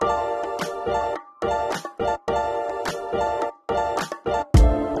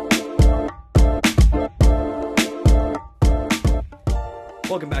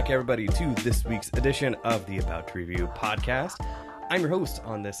Welcome back, everybody, to this week's edition of the About to Review podcast. I'm your host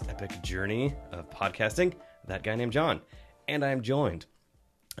on this epic journey of podcasting, that guy named John, and I'm joined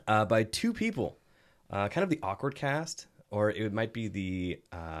by two people, kind of the awkward cast, or it might be the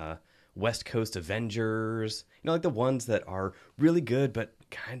West Coast Avengers, you know, like the ones that are really good but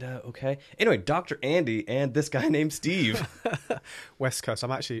kind of okay. Anyway, Dr. Andy and this guy named Steve. West Coast.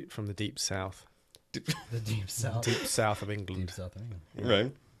 I'm actually from the deep south. The deep south. Deep south of England. Deep south of England. Yeah.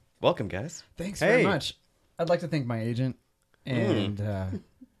 Right. Welcome, guys. Thanks Hey. very much. I'd like to thank my agent and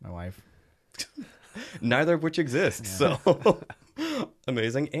my wife. Neither of which exists, Yeah. so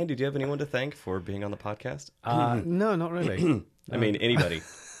amazing. Andy, do you have anyone to thank for being on the podcast? No, not really. I mean, anybody.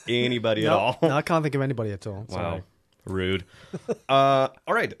 Anybody at No, all. no, I can't think of anybody at all. Wow. Sorry. Rude. All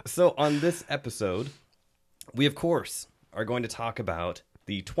right. So on this episode, we, of course, are going to talk about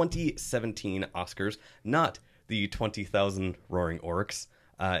the 2017 Oscars, not the 20,000 Roaring Orcs.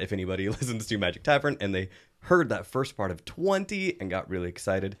 If anybody listens to Magic Tavern and they heard that first part of 20 and got really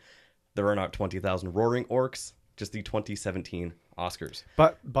excited, there are not 20,000 Roaring Orcs, just the 2017 Oscars.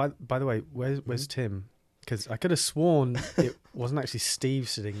 But by the way, where's Tim? Because I could have sworn it wasn't actually Steve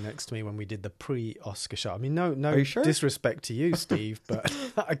sitting next to me when we did the pre-Oscar show. I mean, no Are you sure? disrespect to you, Steve, but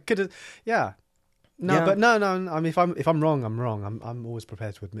I could have. Yeah. No, Yeah. but no. I mean, if I'm wrong, I'm wrong. I'm always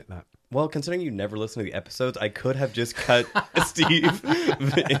prepared to admit that. Well, considering you never listen to the episodes, I could have just cut Steve in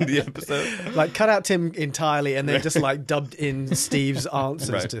the episode. Like, cut out Tim entirely and then just like dubbed in Steve's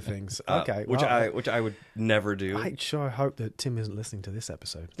answers Right. to things. Okay, Which I would never do. I sure hope that Tim isn't listening to this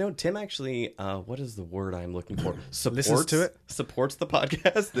episode. No, Tim actually, what is the word I'm looking for? Listens to it? Supports the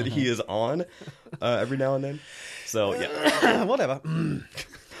podcast that he is on every now and then. So, yeah. Whatever.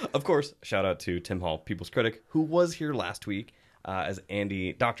 Of course, shout out to Tim Hall, People's Critic, who was here last week as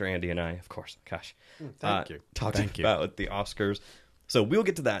Dr. Andy and I, of course, gosh. Thank you. Talking about the Oscars. So we'll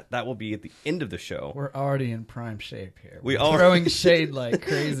get to that. That will be at the end of the show. We're already in prime shape here. We We're are. throwing shade like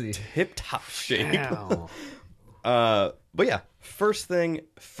crazy. Tip-top shape. Ow. But yeah, first thing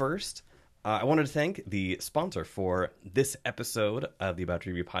first, I wanted to thank the sponsor for this episode of the About to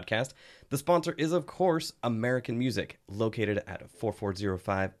Review podcast. The sponsor is, of course, American Music, located at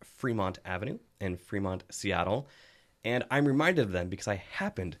 4405 Fremont Avenue in Fremont, Seattle. And I'm reminded of them because I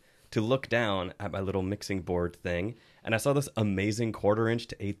happened to look down at my little mixing board thing, and I saw this amazing 1/4-inch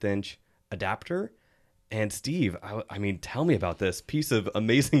to 1/8-inch adapter. And Steve, I mean, tell me about this piece of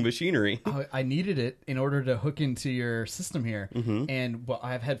amazing machinery. I needed it in order to hook into your system here. And well,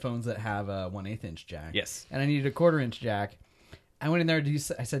 I have headphones that have a 1/8-inch jack. Yes. And I needed a 1/4-inch jack. I went in there.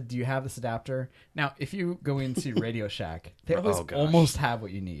 I said, "Do you have this adapter?" Now, if you go into Radio Shack, they always Oh, gosh. almost have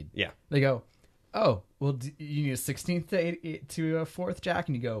what you need. Yeah. They go, "Oh, well, you need a 16th to a 4th jack,"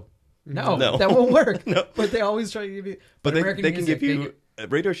 and you go, "No, No. that won't work." No. But they always try to give you. But American they can Music, give you...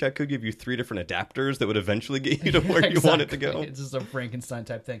 Radio Shack could give you 3 different adapters that would eventually get you to where you want it to go. It's just a Frankenstein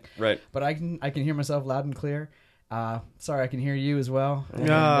type thing. Right. But I can hear myself loud and clear. Sorry, I can hear you as well. And,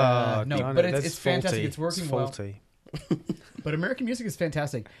 no, darn but it, it's that's fantastic. faulty. It's working It's well. faulty. But American Music is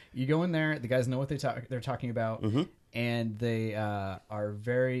fantastic. You go in there, the guys know what they're talking about, and they are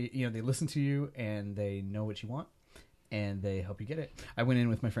very, they listen to you and they know what you want, and they help you get it. I went in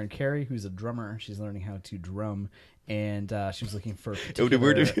with my friend Carrie, who's a drummer. She's learning how to drum, and she was looking for.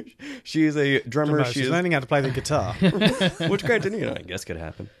 She is a drummer. She's learning how to play the guitar. Which, granted, I guess could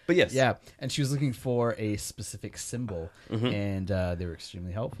happen. But yes. Yeah, and she was looking for a specific symbol, and they were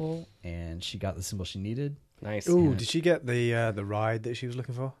extremely helpful, and she got the symbol she needed. Nice. Ooh, did she get the ride that she was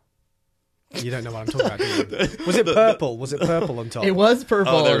looking for? You don't know what I'm talking about, do you? Was it purple? Was it purple on top? It was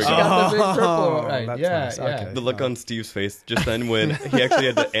purple. Oh, there we She go. got the big purple. Oh, Right. that's Yeah, nice. yeah. Okay. The look on Steve's face just then when he actually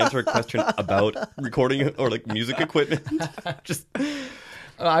had to answer a question about recording or like music equipment. Just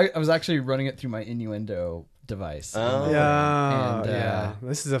I was actually running it through my innuendo device. Oh. Yeah, And, yeah.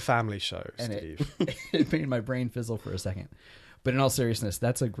 This is a family show, and Steve. it made my brain fizzle for a second. But in all seriousness,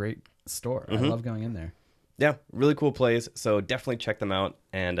 that's a great store. I love going in there. yeah, really cool place. So definitely check them out.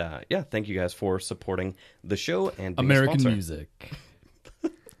 And yeah, thank you guys for supporting the show and being a American sponsor. Music.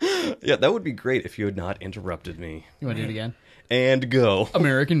 Yeah, that would be great if you had not interrupted me. You want to do it again? And go.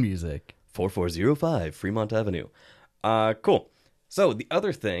 American Music. 4405 Fremont Avenue. Cool. So the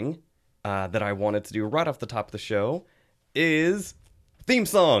other thing that I wanted to do right off the top of the show is theme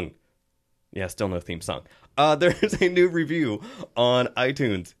song. Yeah, still no theme song. There's a new review on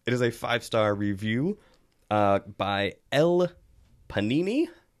iTunes. It is a 5-star review by L. Panini.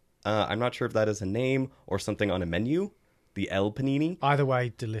 I'm not sure if that is a name or something on a menu. The El Panini. Either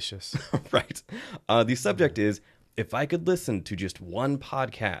way, delicious. Right. The subject is, if I could listen to just one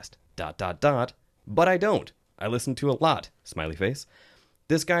podcast, ... but I don't. I listen to a lot, smiley face.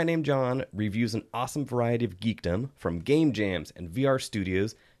 This Guy Named John reviews an awesome variety of geekdom, from game jams and VR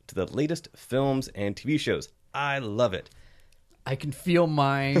studios to the latest films and TV shows. I love it. I can feel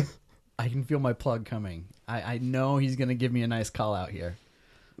my plug coming. I know he's gonna give me a nice call out here.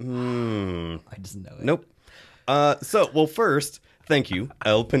 I just know it. Nope. First, thank you,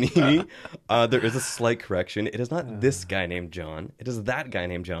 El Panini. There is a slight correction. It is not this guy named John. It is that guy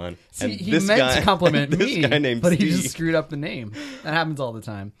named John. See, and he this meant guy, to compliment this me, guy named but Steve. he just screwed up the name. That happens all the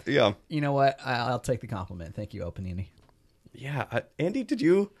time. Yeah. You know what? I'll take the compliment. Thank you, El Panini. Yeah. Andy, did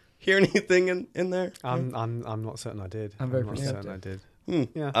you hear anything in there? I'm not certain I did. I'm very not perceptive. certain I did. Hmm.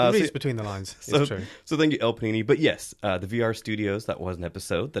 Yeah, it reads between the lines. It's true. So thank you, El Panini. But yes, the VR Studios, that was an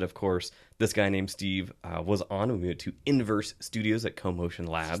episode that, of course, this guy named Steve was on when we went to Inverse Studios at CoMotion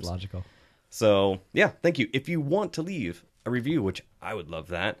Labs. It's logical. So, yeah, thank you. If you want to leave a review, which I would love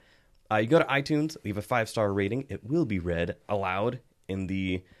that, you go to iTunes, leave a 5-star rating. It will be read aloud in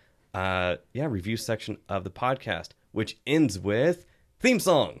the review section of the podcast, which ends with theme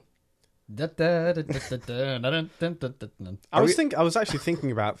song. I was actually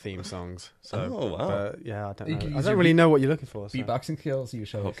thinking about theme songs. So, Oh, wow. But yeah, I You don't can know. I use don't your really know what you're looking for. So. Beatboxing skills, you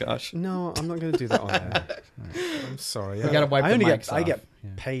show. Oh, gosh. No, I'm not going to do that on air. I'm sorry. We gotta wipe I the only mics I get off. Yeah.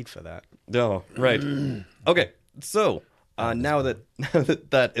 paid for that. Oh, right. Okay, so now that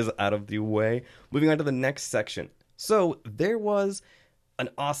that is out of the way, moving on to the next section. So there was an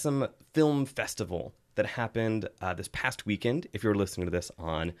awesome film festival that happened this past weekend. If you're listening to this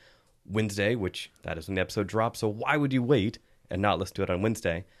on Wednesday, which that is when the episode drops, so why would you wait and not listen to it on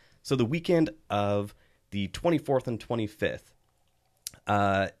Wednesday? So the weekend of the 24th and 25th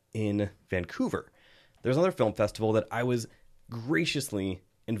in Vancouver, there's another film festival that I was graciously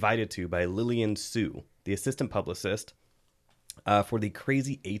invited to by Lillian Sue, the assistant publicist for the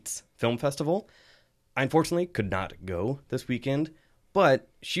Crazy Eights Film Festival. I unfortunately could not go this weekend, but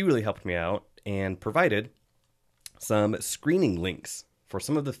she really helped me out and provided some screening links for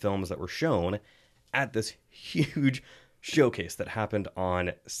some of the films that were shown at this huge showcase that happened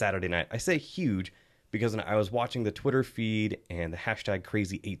on Saturday night. I say huge because I was watching the Twitter feed and the hashtag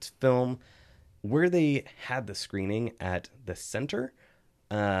Crazy Eights Film, where they had the screening at the center,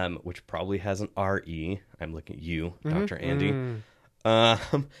 which probably has an RE. I'm looking at you, Dr. Andy.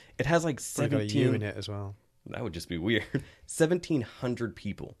 It has like Probably got a 17... U in it as well. That would just be weird. 1,700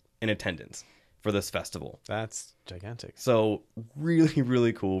 people in attendance for this festival. That's gigantic. So really,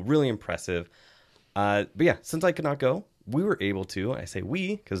 really cool, really impressive. But yeah, since I could not go, we were able to, I say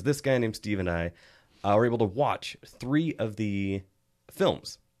we, because this guy named Steve and I were able to watch 3 of the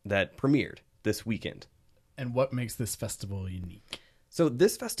films that premiered this weekend. And what makes this festival unique? So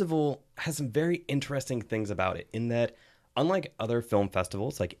this festival has some very interesting things about it in that, unlike other film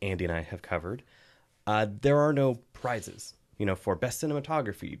festivals like Andy and I have covered, there are no prizes, for best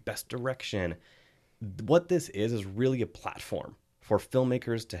cinematography, best direction. What this is really a platform for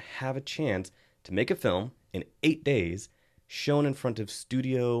filmmakers to have a chance to make a film in 8 days, shown in front of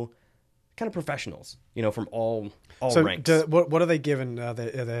studio kind of professionals, from all ranks. What are they given? Are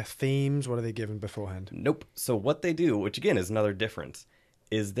there themes? What are they given beforehand? Nope. So what they do, which again is another difference,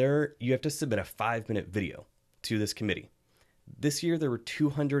 is you have to submit a 5-minute video to this committee. This year there were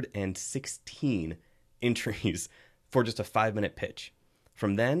 216 entries for just a 5-minute pitch.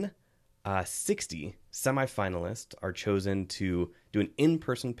 From then, 60 semifinalists are chosen to do an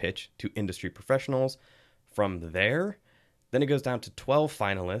in-person pitch to industry professionals. From there, then it goes down to 12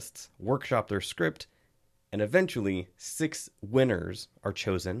 finalists, workshop their script, and eventually 6 winners are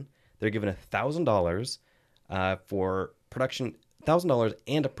chosen. They're given $1,000 for production, $1,000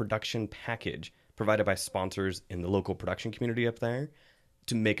 and a production package provided by sponsors in the local production community up there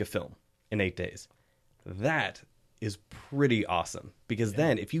to make a film in 8 days. That is pretty awesome because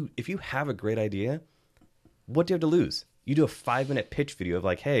then if you have a great idea, what do you have to lose? You do a 5-minute pitch video of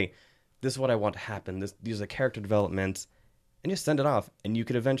like, hey, this is what I want to happen. These are character developments, and just send it off, and you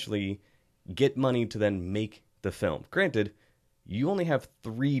could eventually get money to then make the film. Granted, you only have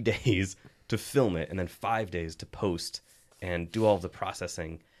 3 days to film it and then 5 days to post and do all of the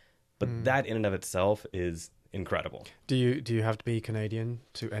processing. But that in and of itself is incredible. Do you have to be Canadian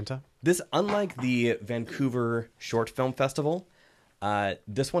to enter? This, unlike the Vancouver Short Film Festival,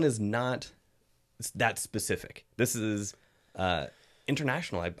 this one is not that specific. This is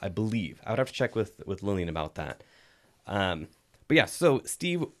international, I believe. I would have to check with Lillian about that. But yeah, so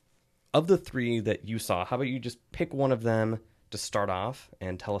Steve, of the 3 that you saw, how about you just pick one of them to start off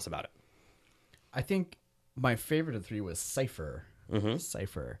and tell us about it? I think my favorite of 3 was Cypher.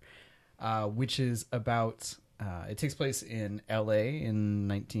 Cypher, which is about... it takes place in LA in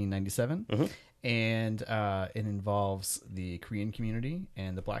 1997, and it involves the Korean community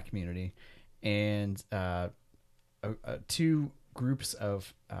and the Black community, and two groups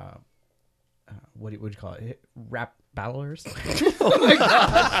of what would you call it? Rap battlers. Oh my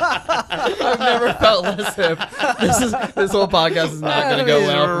god! I've never felt less hip. This whole podcast is not going to go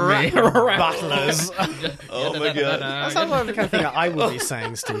well for me. Battlers. Oh my god. That sounds like the kind of thing that I would be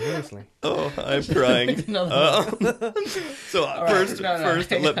saying, Steve, honestly. Oh, I'm crying. So first,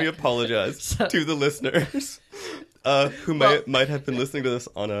 let me apologize to the listeners who might have been listening to this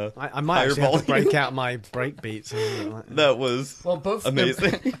on a I might higher actually have to volume. break out my break beats. And like that. That was both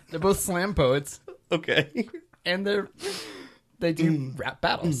amazing. They're both slam poets, Okay. and they do rap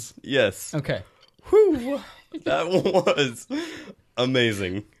battles. Yes. Okay, That was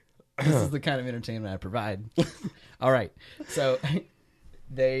amazing. this is the kind of entertainment I provide. All right, so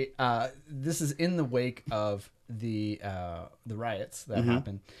this is in the wake of the riots that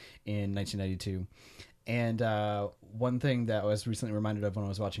happened in 1992. And one thing that I was recently reminded of when I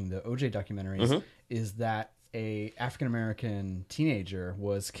was watching the OJ documentaries is that a African American teenager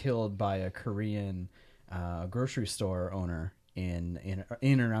was killed by a Korean grocery store owner in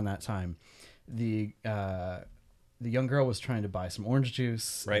and around that time. The young girl was trying to buy some orange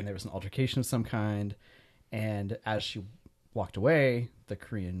juice, Right. and there was an altercation of some kind. And as she walked away, the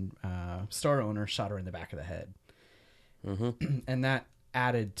Korean store owner shot her in the back of the head, and that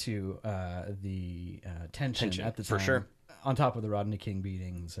added to the tension at the time, for sure. on top of the Rodney King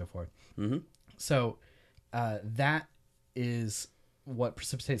beating and so forth. So that is what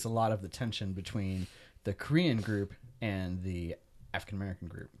precipitates a lot of the tension between the Korean group and the African American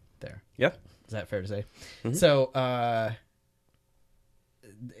group there. Yep. Is that fair to say? So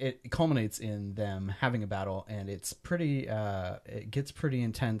it culminates in them having a battle, and it's pretty. It gets pretty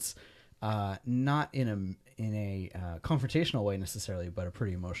intense, not in a confrontational way necessarily, but a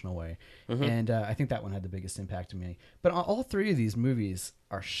pretty emotional way. And I think that one had the biggest impact on me. But all three of these movies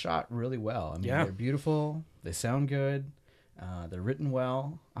are shot really well. I mean, Yeah. they're beautiful. They sound good. They're written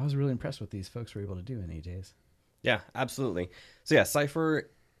well. I was really impressed with these folks were able to do in 8 days. Yeah, absolutely. So yeah, Cypher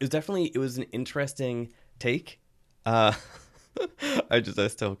it was an interesting take. I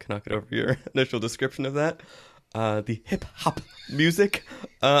still cannot get over your initial description of that. The hip hop music.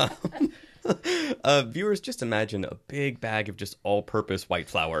 Viewers, just imagine a big bag of just all-purpose white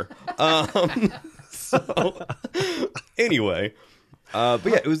flour. So anyway, but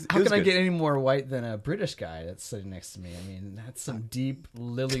yeah, it was. How it was can I good. get any more white than a British guy that's sitting next to me? I mean, that's some deep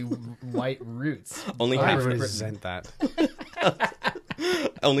lily white roots. Only I half of resent that.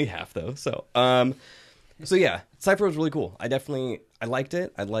 Only half though. So yeah, Cypher was really cool. I liked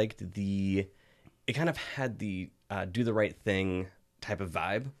it. I liked it kind of had the do the right thing type of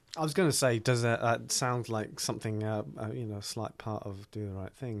vibe. I was going to say, does that sound like something, a slight part of Do the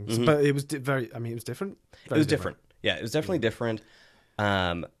Right Thing? Mm-hmm. But it was it was different. It was different. Yeah, it was definitely different.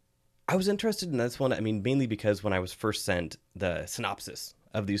 I was interested in this one. I mean, mainly because when I was first sent the synopsis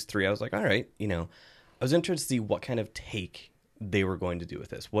of these three, I was like, all right, I was interested to see what kind of take they were going to do with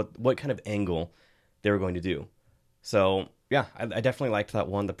this, what kind of angle they were going to do. So yeah, I definitely liked that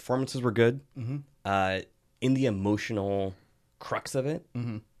one. The performances were good. In the emotional crux of it,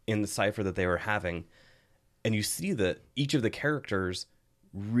 in the Cypher that they were having, and you see that each of the characters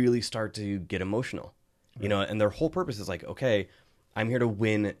really start to get emotional, and their whole purpose is like, okay, I'm here to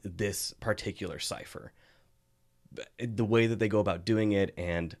win this particular Cypher. The way that they go about doing it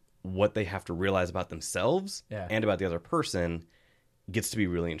and what they have to realize about themselves and about the other person gets to be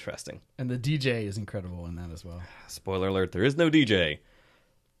really interesting. And the DJ is incredible in that as well. Spoiler alert, there is no DJ.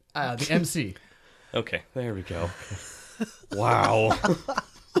 The MC. Okay, there we go. Wow.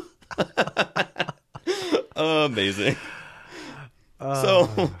 Amazing.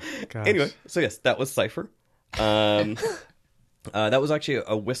 Gosh. Anyway, so yes, that was Cypher. That was actually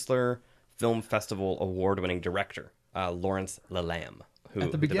a Whistler Film Festival award-winning director, Lawrence Lalame.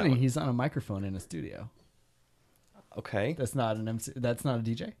 At the beginning, he's on a microphone in a studio. Okay. That's not an MC. That's not a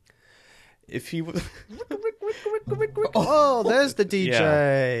DJ. If he was... Oh, there's the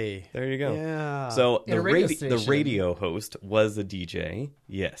DJ. There you go. Yeah. So In a the radio the station. radio host was a DJ.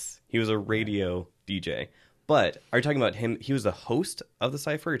 Yes, he was a radio DJ. But are you talking about him? He was the host of the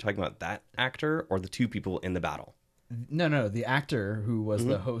Cypher? Are you talking about that actor or the two people in the battle? No. The actor who was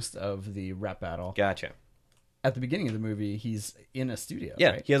the host of the rap battle. Gotcha. At the beginning of the movie, he's in a studio. Yeah,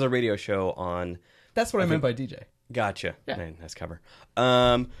 right? he has a radio show on... That's what I meant by DJ. Gotcha. Yeah. Man, nice cover.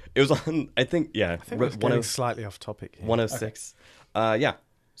 It was on, I think I think we're getting slightly off topic here. 106. Yeah.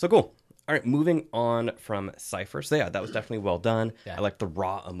 So cool. All right, moving on from Cypher. So yeah, that was definitely well done. Yeah. I like the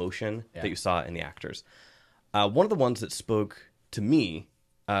raw emotion Yeah. that you saw in the actors. One of the ones that spoke to me,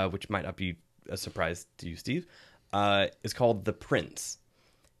 which might not be a surprise to you, Steve, is called The Prince.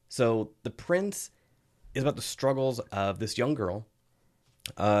 So The Prince is about the struggles of this young girl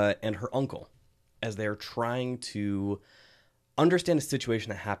and her uncle as they're trying to understand a situation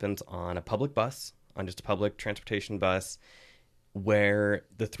that happens on a public bus, on just a public transportation bus, where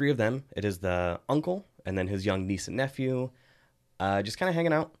the three of them, it is the uncle and then his young niece and nephew, just kind of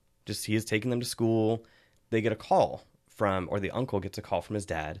hanging out. Just he is taking them to school. They get a call from, or the uncle gets a call from his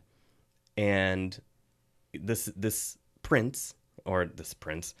dad, and this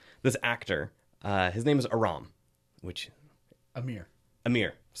actor, his name is Amir, which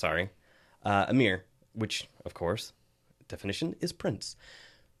of course, definition is Prince.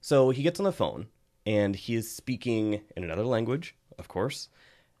 So he gets on the phone and he is speaking in another language, of course,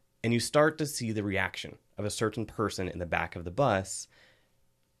 and you start to see the reaction of a certain person in the back of the bus,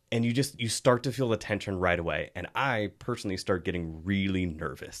 and you start to feel the tension right away. And I personally start getting really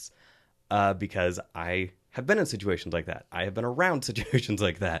nervous because I have been in situations like that. I have been around situations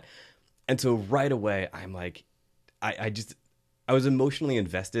like that. And so right away, I'm like, I was emotionally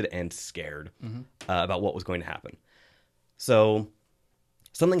invested and scared about what was going to happen. So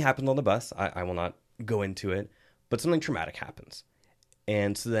something happened on the bus. I will not go into it, but something traumatic happens.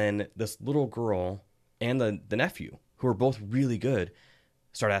 And so then this little girl and the nephew, who are both really good,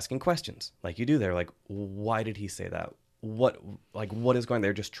 start asking questions like you do there. Like, why did he say that? What is going on?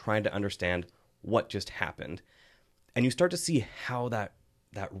 They're just trying to understand what just happened. And you start to see how that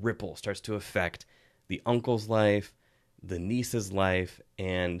ripple starts to affect the uncle's life, the niece's life,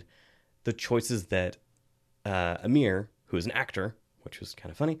 and the choices that Amir, who is an actor, which was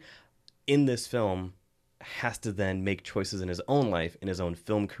kind of funny, in this film has to then make choices in his own life, in his own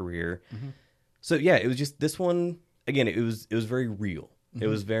film career. Mm-hmm. So yeah, it was just this one, again, it was very real. Mm-hmm. It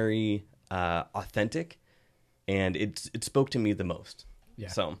was very authentic, and it spoke to me the most. Yeah.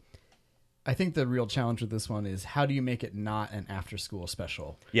 So I think the real challenge with this one is how do you make it not an after-school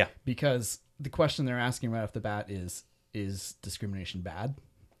special? Yeah. Because the question they're asking right off the bat is discrimination bad?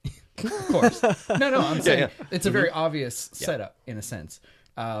 Of course. No, I'm saying it's a very obvious setup in a sense.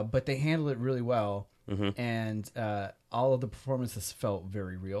 But they handle it really well. Mm-hmm. And all of the performances felt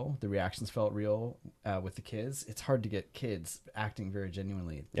very real. The reactions felt real with the kids. It's hard to get kids acting very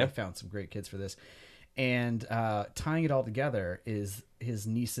genuinely. I found some great kids for this. And tying it all together is his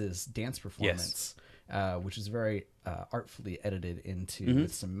niece's dance performance, which is very artfully edited into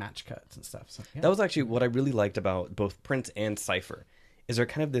with some match cuts and stuff. So, yeah. That was actually what I really liked about both Prince and Cypher, is they're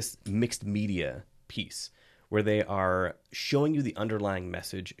kind of this mixed media piece where they are showing you the underlying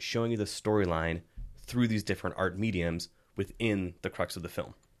message, showing you the storyline through these different art mediums within the crux of the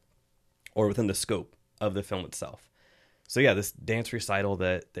film or within the scope of the film itself. So yeah, this dance recital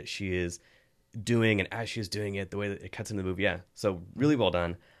that she is doing, and as she's doing it, the way that it cuts into the movie, so really well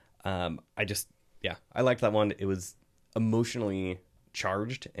done. I liked that one. It was emotionally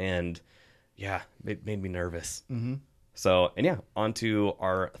charged, and it made me nervous. Mm-hmm. So, and on to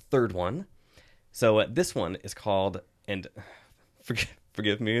our third one. So this one is called, and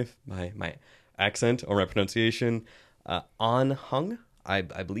forgive me if my accent or my pronunciation, An Hung, I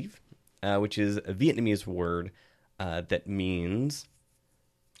believe, which is a Vietnamese word that means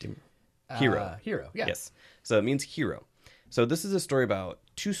hero. Hero, yeah. Yes. So it means hero. So this is a story about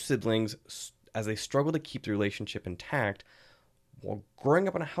two siblings as they struggle to keep the relationship intact while growing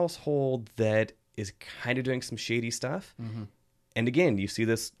up in a household that is kind of doing some shady stuff. Mm-hmm. And again, you see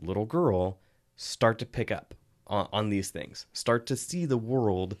this little girl start to pick up on these things, start to see the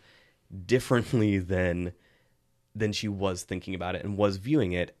world differently than she was thinking about it and was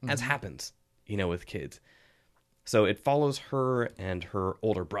viewing it, as happens, with kids. So it follows her and her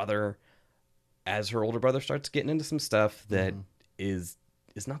older brother as her older brother starts getting into some stuff that is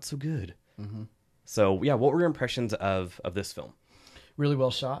not so good. Mm-hmm. So what were your impressions of this film? Really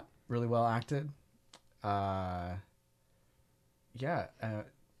well shot, really well acted. I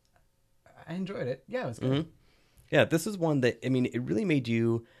enjoyed it. Yeah, it was good. Mm-hmm. Yeah, this is one that, it really made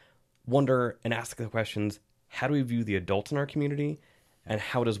you wonder and ask the questions, how do we view the adults in our community, and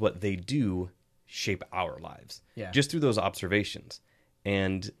how does what they do shape our lives? Yeah. Just through those observations.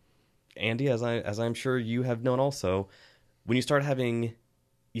 And Andy, as I'm sure you have known also, when you start having,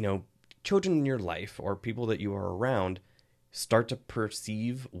 children in your life or people that you are around start to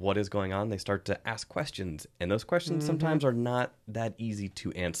perceive what is going on, they start to ask questions, and those questions sometimes are not that easy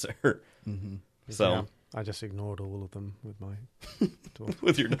to answer. Mm-hmm. So I just ignored all of them with my daughter.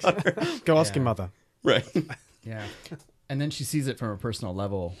 With your daughter. Go ask your mother. Right. Yeah. And then she sees it from a personal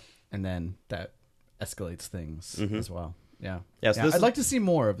level, and then that escalates things as well. Yeah. Yeah, so Yeah, this I'd is- like to see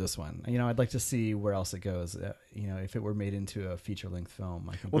more of this one. I'd like to see where else it goes. If it were made into a feature length film,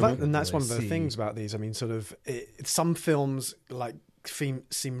 I think. Well, we could and that's really one of the see- things about these. I mean, some films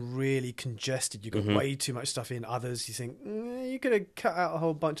seem really congested. You got way too much stuff in. Others, you think you could have cut out a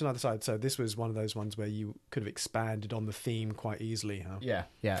whole bunch on the other side. So this was one of those ones where you could have expanded on the theme quite easily. Huh? Yeah,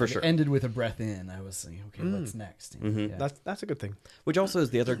 For It sure. ended with a breath in. I was thinking, okay, what's next? Yeah. That's a good thing. Which also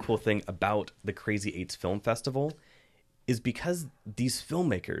is the other cool thing about the Crazy Eights Film Festival is because these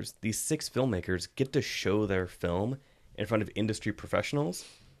filmmakers, these 6 filmmakers, get to show their film in front of industry professionals.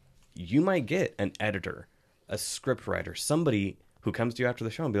 You might get an editor, a script writer, somebody who comes to you after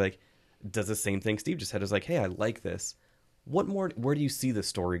the show and be like, does the same thing Steve just said, is like, hey, I like this. What more, where do you see the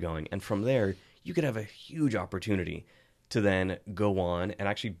story going? And from there, you could have a huge opportunity to then go on and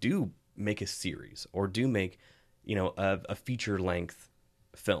actually do make a series or do make, a feature length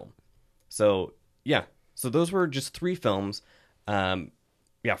film. So yeah, so those were just 3 films. From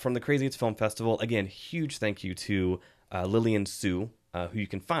the Crazy Eights Film Festival. Again, huge thank you to Lillian Sue, who you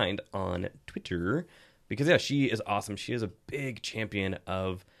can find on Twitter, because she is awesome. She is a big champion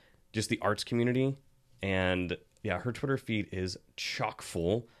of just the arts community, and her Twitter feed is chock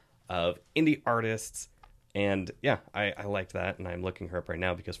full of indie artists, and I liked that, and I'm looking her up right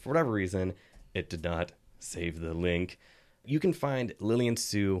now because for whatever reason it did not save the link. You can find Lillian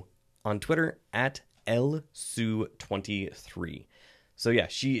Sue on Twitter at lsue23. So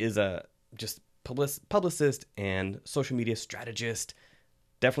she is a just publicist and social media strategist.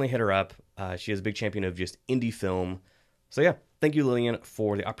 Definitely hit her up. She is a big champion of just indie film. So thank you, Lillian,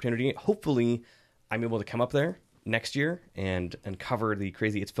 for the opportunity. Hopefully I'm able to come up there next year and cover the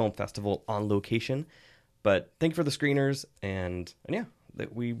Crazy Eights Film Festival on location. But thank you for the screeners, and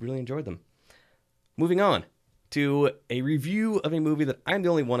that we really enjoyed them. Moving on to a review of a movie that I'm the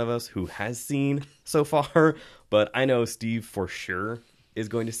only one of us who has seen so far, but I know Steve for sure is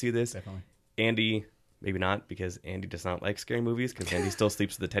going to see this. Definitely. Andy, maybe not, because Andy does not like scary movies, because Andy still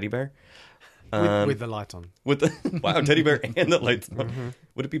sleeps with the teddy bear. With the light on. With the teddy bear and the lights on.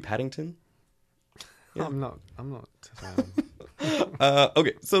 Would it be Paddington? Yeah. I'm not.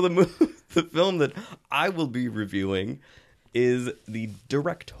 Okay, so the film that I will be reviewing is the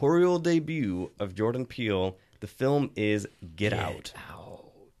directorial debut of Jordan Peele. The film is Get Out.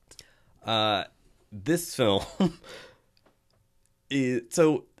 This film is,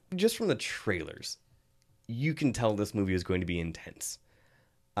 so just from the trailers, you can tell this movie is going to be intense.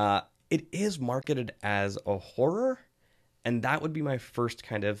 It is marketed as a horror, and that would be my first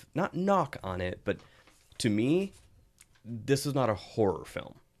kind of, not knock on it, but to me, this is not a horror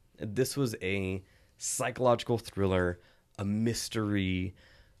film. This was a psychological thriller, a mystery,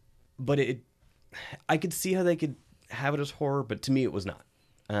 but I could see how they could have it as horror, but to me it was not.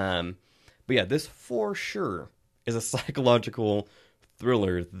 But this for sure is a psychological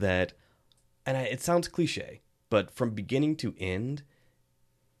thriller that, and it sounds cliche, but from beginning to end,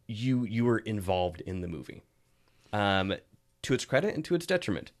 you were involved in the movie. To its credit and to its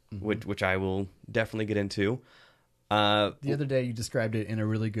detriment, which I will definitely get into. The other day, you described it in a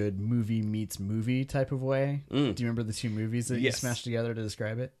really good movie meets movie type of way. Do you remember the 2 movies that you Yes. smashed together to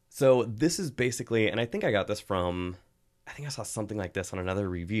describe it? So this is basically, and I think I got this from, I think I saw something like this on another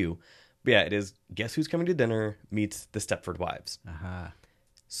review. But it is Guess Who's Coming to Dinner meets The Stepford Wives. Aha.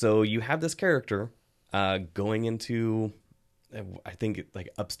 So you have this character going into, I think, like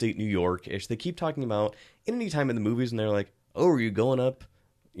upstate New York-ish. They keep talking about in any time in the movies, and they're like, oh, are you going up?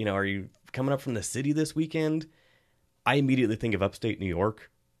 Are you coming up from the city this weekend? I immediately think of upstate New York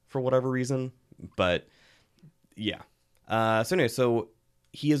for whatever reason. But so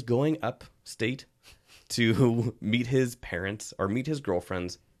he is going upstate to meet his parents or meet his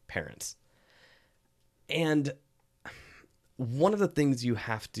girlfriend's parents. And one of the things you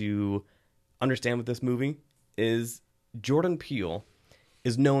have to understand with this movie is Jordan Peele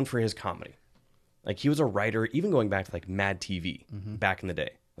is known for his comedy. Like, he was a writer, even going back to like Mad TV back in the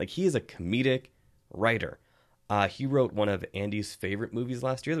day. Like, he is a comedic writer. He wrote one of Andy's favorite movies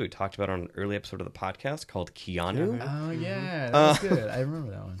last year that we talked about on an early episode of the podcast called Keanu. Oh, yeah. That was good. I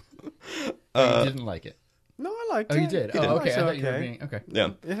remember that one. You didn't like it. No, I liked Oh, it. you did? Yeah, Oh, okay. I it's thought you were being... Okay. Yeah.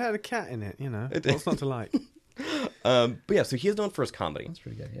 It had a cat in it, It did. What's not to like? But so he is known for his comedy. That's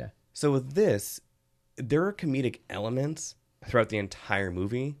pretty good, yeah. So with this, there are comedic elements throughout the entire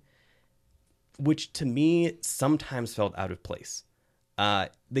movie, which to me sometimes felt out of place.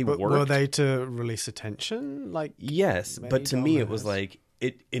 They But worked. were they to release attention? Like, Yes, but to me it was dumbass. like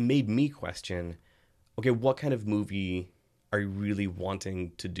it made me question, okay, what kind of movie are you really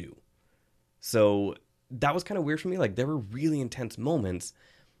wanting to do? So that was kind of weird for me. Like, there were really intense moments,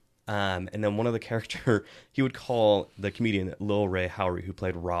 And then one of the character, he would call the comedian Lil Ray Howery, who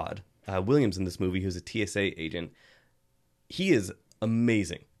played Rod Williams in this movie, who's a TSA agent. He is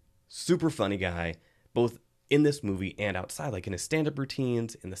amazing. Super funny guy, both in this movie and outside, like in his stand-up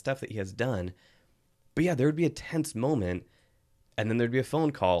routines, in the stuff that he has done. But yeah, there would be a tense moment, and then there'd be a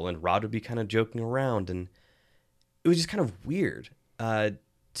phone call, and Rod would be kind of joking around, and it was just kind of weird.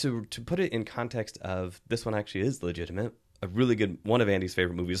 To put it in context of this one actually is legitimate, a really good, one of Andy's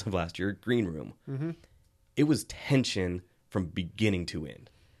favorite movies of last year, Green Room. Mm-hmm. It was tension from beginning to end.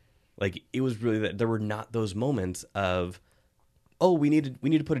 Like, it was really that there were not those moments of, oh, we need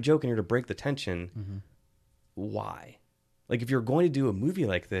to put a joke in here to break the tension. Mm-hmm. Why? Like, if you're going to do a movie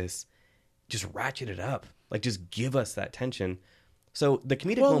like this, just ratchet it up. Like, just give us that tension. So the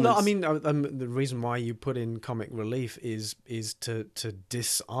comedic moments... Well, no, I mean, the reason why you put in comic relief is to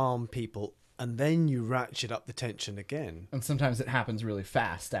disarm people, and then you ratchet up the tension again. And sometimes it happens really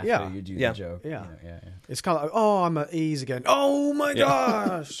fast after you do the joke. Yeah. Yeah. It's kind of like, oh, I'm at ease again. Oh my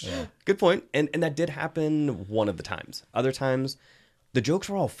gosh! Yeah. Good point. And that did happen one of the times. Other times, the jokes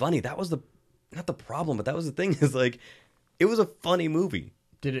were all funny. That was not the problem, but that was the thing, is like, it was a funny movie.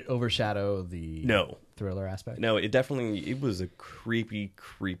 Did it overshadow the thriller aspect? No, it was a creepy,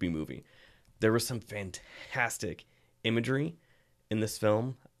 creepy movie. There was some fantastic imagery in this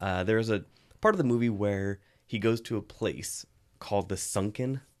film. There's a part of the movie where he goes to a place called the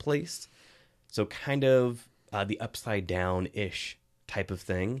Sunken Place. So kind of the upside down-ish type of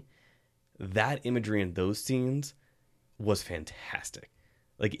thing. That imagery in those scenes was fantastic.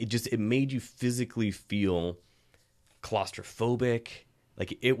 Like, it made you physically feel claustrophobic.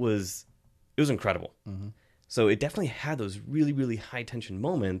 Like, it was incredible. Mm-hmm. So it definitely had those really, really high tension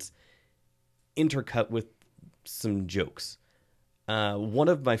moments intercut with some jokes. One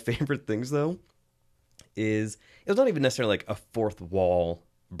of my favorite things, though, is it was not even necessarily like a fourth wall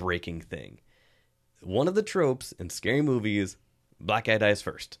breaking thing. One of the tropes in scary movies, black guy dies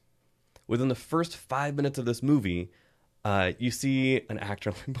first. Within the first 5 minutes of this movie, you see an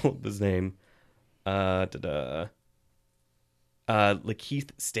actor, let me pull up his name,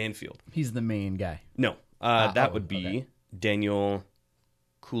 Lakeith Stanfield. He's the main guy. No, that would be Daniel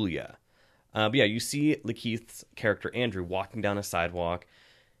Kaluuya. But yeah, you see Lakeith's character, Andrew, walking down a sidewalk,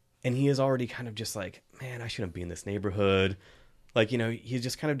 and he is already kind of just like, man, I shouldn't be in this neighborhood. Like, he's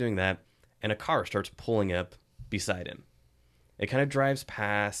just kind of doing that, and a car starts pulling up beside him. It kind of drives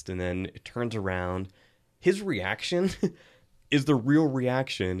past, and then it turns around. His reaction is the real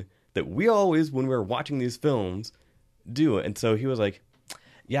reaction that we always, when we're watching these films, do. And so he was like,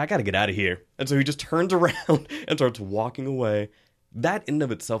 yeah, I gotta get out of here. And so he just turns around and starts walking away. That in and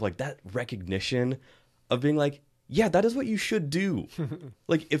of itself, like, that recognition of being like, yeah, that is what you should do.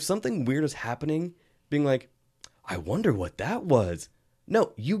 Like, if something weird is happening, being like, I wonder what that was.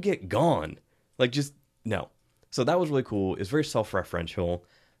 No, you get gone. Like, just, no. So that was really cool. It's very self-referential.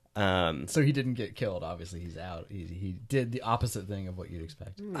 So he didn't get killed. Obviously, he's out. He did the opposite thing of what you'd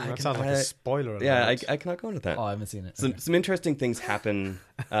expect. That sounds like a spoiler alert. Yeah, I cannot go into that. Oh, I haven't seen it. Some interesting things happen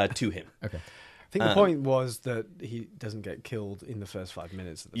to him. Okay. I think the point was that he doesn't get killed in the first 5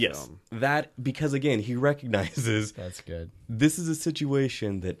 minutes of the film. That, because again, he recognizes that's good. This is a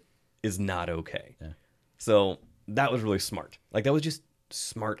situation that is not okay. Yeah. So that was really smart. Like, that was just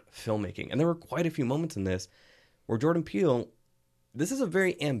smart filmmaking. And there were quite a few moments in this where Jordan Peele, this is a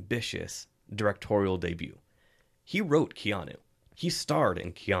very ambitious directorial debut. He wrote Keanu. He starred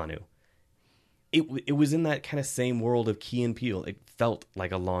in Keanu. It was in that kind of same world of Key and Peele. It felt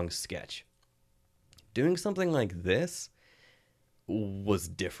like a long sketch. Doing something like this was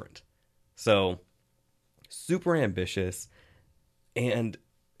different. So, super ambitious, and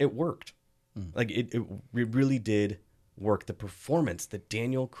it worked. Like, it really did work. The performance that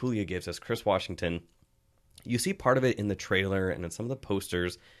Daniel Kaluuya gives as Chris Washington, you see part of it in the trailer and in some of the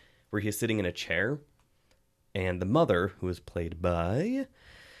posters where he's sitting in a chair, and the mother, who is played by,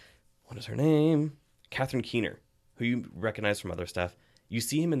 what is her name? Catherine Keener, who you recognize from other stuff. You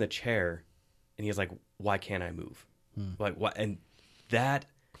see him in the chair, and he's like, why can't I move? Like, what? And that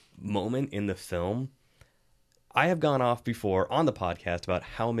moment in the film, I have gone off before on the podcast about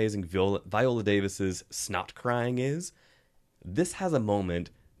how amazing Viola Davis's snot crying is. This has a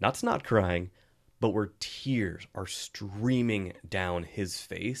moment, not snot crying, but where tears are streaming down his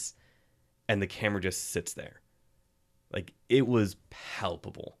face, and the camera just sits there. Like, it was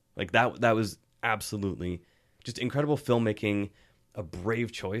palpable. Like, that was absolutely just incredible filmmaking, a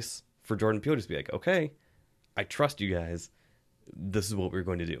brave choice for Jordan Peele to just be like, okay, I trust you guys. This is what we're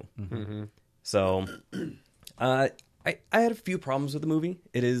going to do. Mm-hmm. So, I had a few problems with the movie.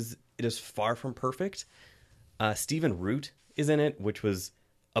 It is far from perfect. Stephen Root is in it, which was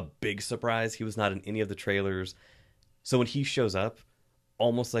a big surprise. He was not in any of the trailers. So when he shows up,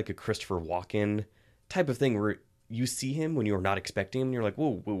 almost like a Christopher Walken type of thing where you see him when you're not expecting him and you're like,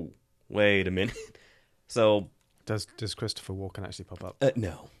 whoa, wait a minute. So Does Christopher Walken actually pop up?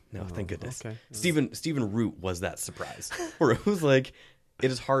 no, thank goodness. Okay. Stephen Root was that surprise where it was like,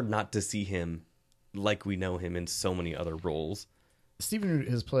 it is hard not to see him like we know him in so many other roles. Stephen Root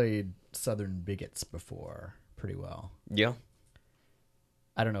has played Southern bigots before pretty well. Yeah.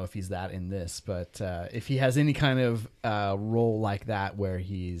 I don't know if he's that in this, but if he has any kind of role like that where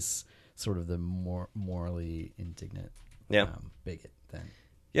he's sort of the more morally indignant bigot, then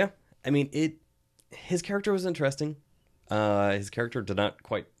Yeah. I mean, his character was interesting. His character did not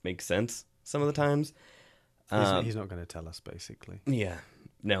quite make sense some of the times. He's not going to tell us, basically. Yeah.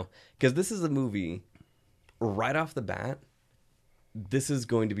 No. Because this is a movie, right off the bat, this is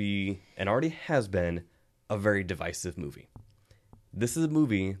going to be, and already has been, a very divisive movie. This is a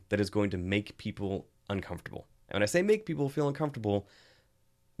movie that is going to make people uncomfortable. And when I say make people feel uncomfortable,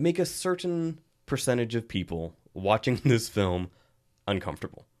 make a certain percentage of people watching this film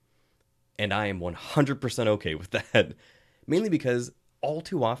uncomfortable. And I am 100% okay with that. Mainly because all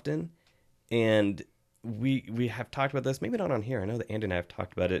too often, and we have talked about this, maybe not on here, I know that Andy and I have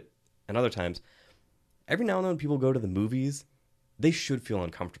talked about it and other times, every now and then when people go to the movies, they should feel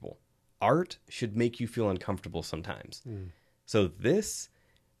uncomfortable. Art should make you feel uncomfortable sometimes. So this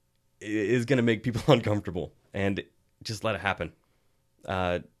is going to make people uncomfortable, and just let it happen.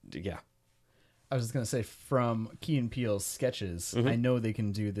 Yeah. I was just going to say, from Key and Peele's sketches, I know they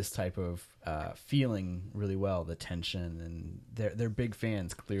can do this type of feeling really well, the tension, and they're big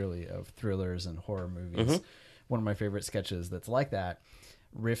fans, clearly, of thrillers and horror movies. One of my favorite sketches that's like that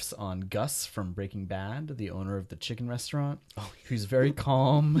riffs on Gus from Breaking Bad, the owner of the chicken restaurant, who's very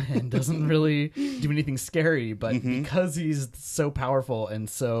calm and doesn't really do anything scary, but because he's so powerful and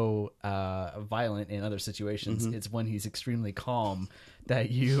so violent in other situations, it's when he's extremely calm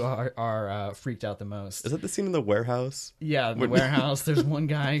that you are freaked out the most. Is that the scene in the warehouse? Yeah, in the warehouse, there's one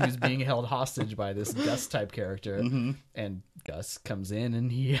guy who's being held hostage by this Gus-type character, and Gus comes in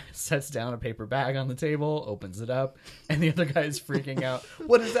and he sets down a paper bag on the table, opens it up, and the other guy's freaking out.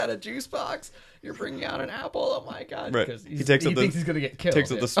 What is that, a juice box? You're bringing out an apple? Oh my God. Right. Because He thinks he's going to get killed.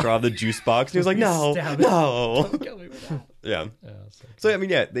 Takes up the straw of the juice box, and he was like, no. Don't kill me with that. Yeah. So So, I mean,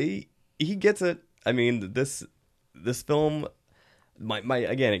 yeah, he gets it. I mean, this film,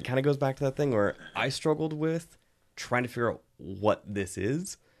 again, it kind of goes back to that thing where I struggled with trying to figure out what this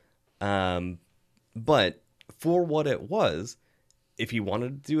is. But for what it was, if you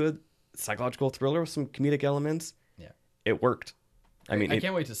wanted to do a psychological thriller with some comedic elements, it worked. I mean, I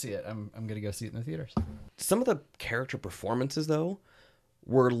can't wait to see it. I'm going to go see it in the theaters. Some of the character performances, though,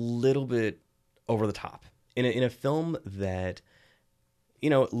 were a little bit over the top. In a film that,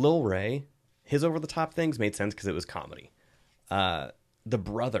 Lil Ray, his over the top things made sense because it was comedy. The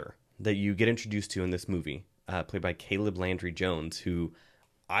brother that you get introduced to in this movie, played by Caleb Landry Jones, who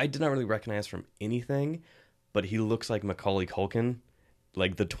I did not really recognize from anything, but he looks like Macaulay Culkin,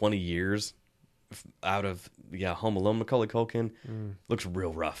 like the 20 years out of Home Alone. Macaulay Culkin looks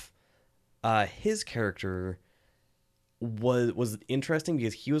real rough. His character was interesting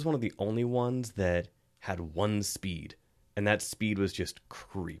because he was one of the only ones that had one speed, and that speed was just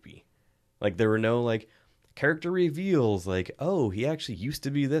creepy. Like, there were no character reveals like, oh, he actually used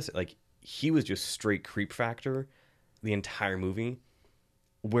to be this. Like, he was just straight creep factor the entire movie,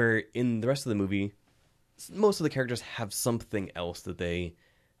 where in the rest of the movie most of the characters have something else that they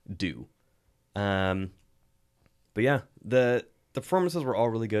do. But yeah, the performances were all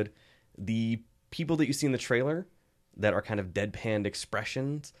really good. The people that you see in the trailer that are kind of deadpanned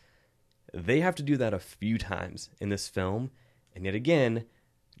expressions, they have to do that a few times in this film, and yet again,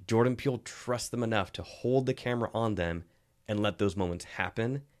 Jordan Peele trusts them enough to hold the camera on them and let those moments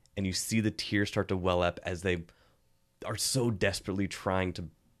happen, and you see the tears start to well up as they are so desperately trying to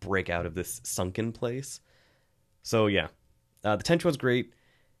break out of this sunken place. So yeah, the tension was great.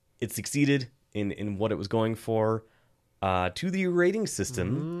 It succeeded in what it was going for. To the rating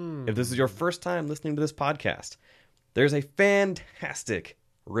system, if this is your first time listening to this podcast, there's a fantastic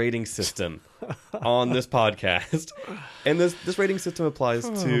rating system on this podcast, and this rating system applies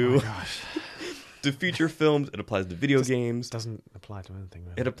to to feature films. It applies to video games. Doesn't apply to anything,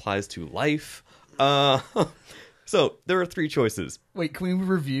 really. It applies to life. So there are three choices. Wait, can we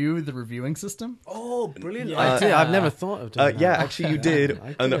review the reviewing system? Oh, brilliant Yeah. idea. I've never thought of doing that. Yeah, actually, you did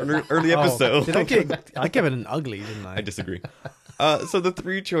on an early episode. Did I give it an ugly, didn't I? I disagree. So the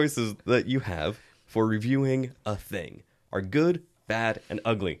three choices that you have for reviewing a thing are good, bad, and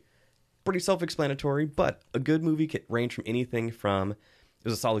ugly. Pretty self-explanatory, but a good movie can range from anything from It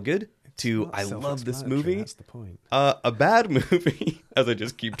was a solid good to Not I love this self-explanatory, movie. That's the point. A bad movie, as I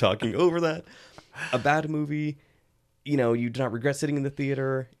just keep talking over that. A bad movie, you know, you do not regret sitting in the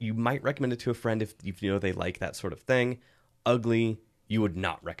theater. You might recommend it to a friend if you know they like that sort of thing. Ugly, you would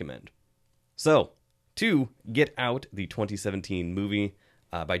not recommend. So, to Get Out, the 2017 movie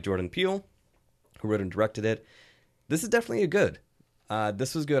by Jordan Peele, who wrote and directed it. This is definitely a good.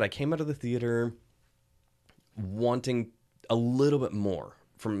 This was good. I came out of the theater wanting a little bit more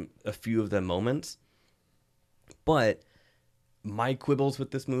from a few of the moments. But my quibbles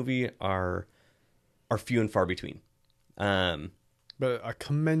with this movie are few and far between. But a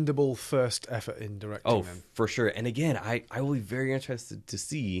commendable first effort in directing them. For sure. And again, I will be very interested to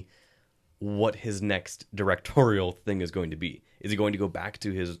see what his next directorial thing is going to be. Is he going to go back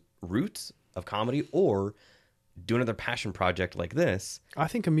to his roots of comedy or do another passion project like this? I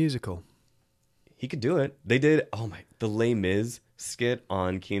think a musical. He could do it. They did, the Les Mis skit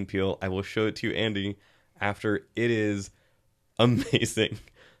on Key and Peele. I will show it to you, Andy, after. It is amazing.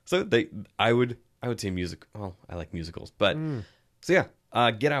 So I would say music. Well, I like musicals, but so yeah,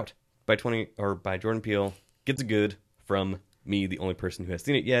 Get Out by Jordan Peele gets a good from me, the only person who has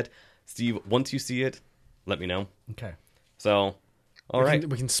seen it yet. Steve, once you see it, let me know. Okay. So, all right,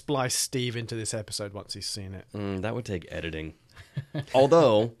 We can splice Steve into this episode once he's seen it. that would take editing.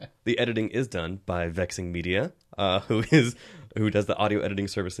 Although the editing is done by Vexing Media, who does the audio editing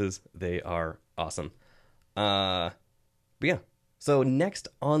services. They are awesome. But yeah. So next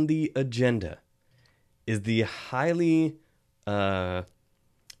on the agenda is the highly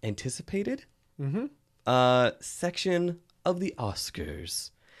anticipated section of the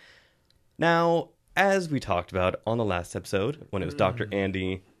Oscars. Now, as we talked about on the last episode, when it was Dr.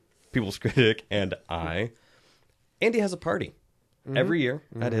 Andy, People's Critic, and I, Andy has a party every year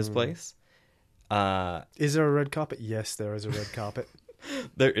at his place. Is there a red carpet? Yes, there is a red carpet.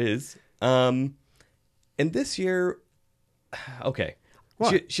 There is. And this year, okay.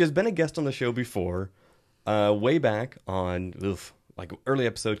 She has been a guest on the show before, way back on, early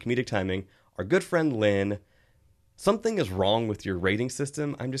episode, Comedic Timing. Our good friend Lynn. Something is wrong with your rating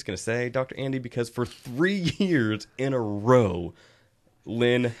system, I'm just going to say, Dr. Andy, because for 3 years in a row,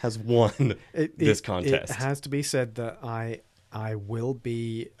 Lynn has won this contest. It has to be said that I will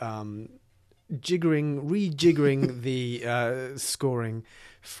be rejiggering the scoring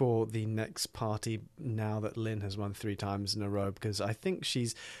for the next party now that Lynn has won 3 times in a row, because I think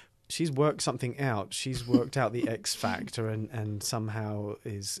she's worked something out. She's worked out the X factor and somehow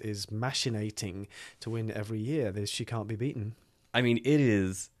is machinating to win every year. She can't be beaten. I mean, it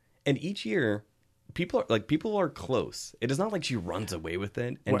is, and each year people are close. It is not like she runs away with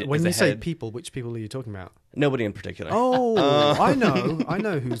it. And when you say people, which people are you talking about? Nobody in particular. Oh, I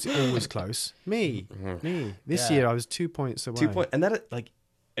know who's always close. Me. This year I was 2 points away. 2 points, and that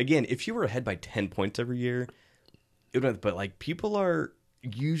again, if you were ahead by 10 points every year, it would. But people are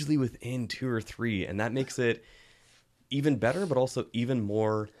usually within 2 or 3, and that makes it even better, but also even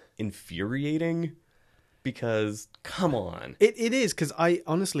more infuriating. Because come on, it is, because I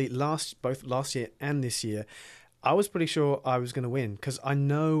honestly both last year and this year, I was pretty sure I was going to win, because I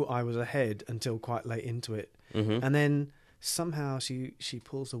know I was ahead until quite late into it, and then somehow she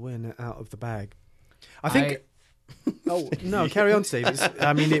pulls the win out of the bag. I think. Oh no, carry on, Steve.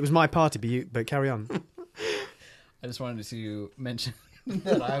 It was my party, but carry on. I just wanted to mention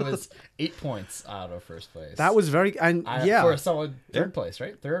that I was 8 points out of first place. That was very for a solid third place,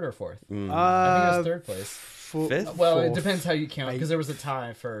 right? Third or fourth? I think it was third place. Fifth? Well, it depends how you count, because there was a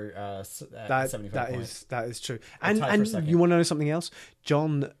tie for 75 points. That is true. A tie And for second. you want to know something else?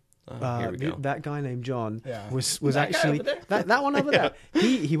 John, here we go. that guy named John was That guy actually over there? that one over there.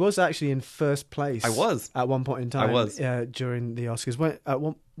 He was actually in first place. I was at one point in time. I was during the Oscars.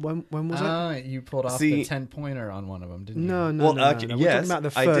 When was it? You pulled off the 10-pointer on one of them, didn't you? No. Well, We're talking about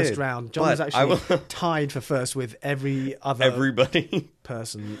the I first did, round. John but was actually tied for first with everybody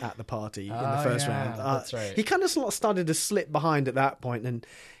person at the party in Oh, the first yeah, round. that's right. He kind of started to slip behind at that point and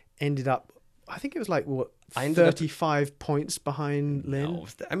ended up, I think it was 35 points behind Lynn. No,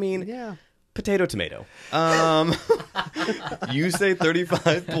 I mean, Yeah. potato tomato. You say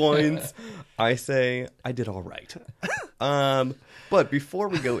 35 points. I say I did all right. But before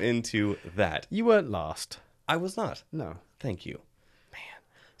we go into that, You weren't last. I was not. No. Thank you. Man.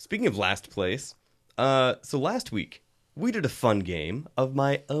 Speaking of last place, so last week we did a fun game of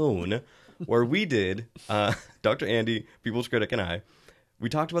my own where we did, Dr. Andy, People's Critic, and I, we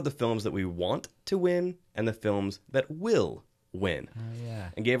talked about the films that we want to win and the films that will win. Oh, yeah.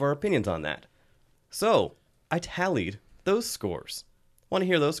 And gave our opinions on that. So, I tallied those scores. Want to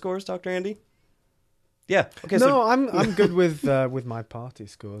hear those scores, Dr. Andy? Yeah. Okay. No, So I'm good with my party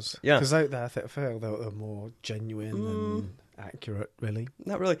scores. Yeah. because I feel they're more genuine and accurate, really.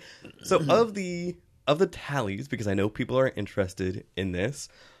 not really. So of the tallies, because I know people are interested in this,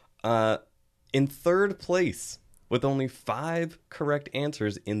 in third place with only 5 correct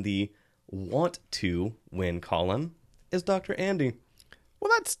answers in the want to win column is Dr. Andy.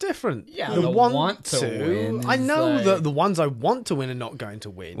 Well, that's different. Yeah, the want to win I is know like- that the ones I want to win are not going to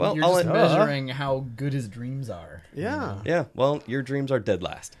win. Well, You're I'll just let- measuring how good his dreams are. yeah. Yeah. Well, your dreams are dead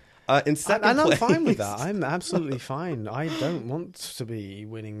last. In second And I'm place, fine with that. I'm absolutely fine. I don't want to be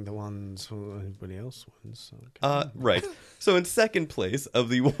winning the ones everybody else wins. So. Right. So in second place of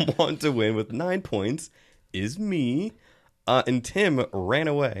the want to win with 9 points is me. And Tim ran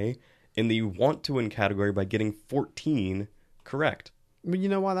away in the want to win category by getting 14 correct. But you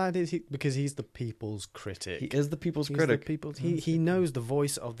know why that is? Because he's the people's critic. He is the people's He's critic. The people's, he knows the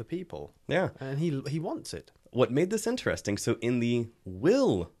voice of the people, Yeah. and he wants it. What made this interesting, so in the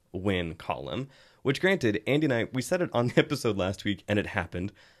will win column, which granted, Andy and I, we said it on the episode last week, and it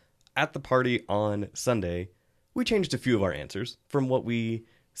happened. At the party on Sunday, we changed a few of our answers from what we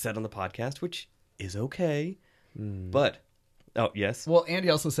said on the podcast, which is okay. But, oh, yes. Well, Andy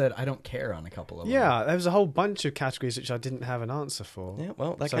also said, I don't care on a couple of them. Yeah, there was a whole bunch of categories which I didn't have an answer for. Yeah,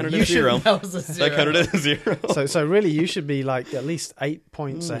 well, that So counted you as 0. That was a zero. That counted as 0. So really, you should be like at least 8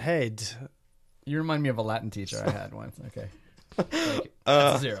 points ahead. You remind me of a Latin teacher I had once. Okay. Like,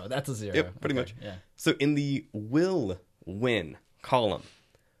 that's a zero. That's a zero. Yep, pretty Okay, much. Yeah. So in the will win column,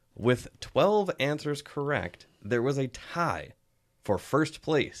 with 12 answers correct, there was a tie for first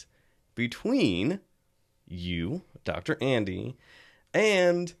place between you, Dr. Andy,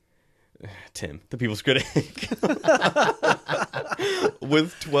 and Tim, the People's Critic,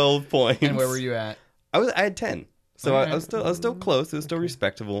 with 12 points. And where were you at? I had 10. So I Okay. was still close. It was still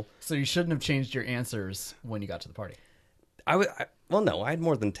respectable. So you shouldn't have changed your answers when you got to the party. Well, no, I had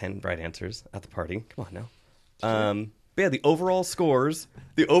more than 10 right answers at the party. Come on now. But yeah, the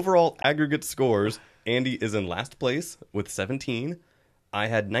overall aggregate scores, Andy is in last place with 17. I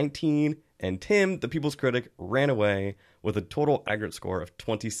had 19, and Tim, the People's Critic, ran away with a total aggregate score of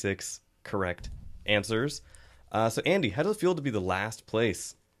 26 correct answers. So Andy, how does it feel to be the last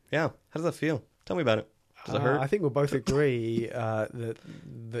place? Yeah, how does that feel? Tell me about it. Does it hurt? I think we'll both agree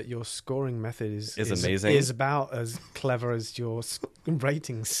that your scoring method is amazing. Is about as clever as your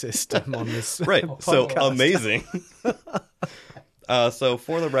rating system on this. Right. So podcast. amazing. So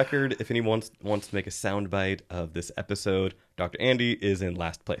for the record, if anyone wants to make a soundbite of this episode, Dr. Andy is in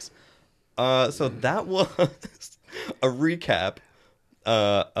last place. So that was a recap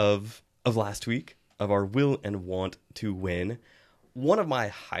of last week, of our will and want to win. One of my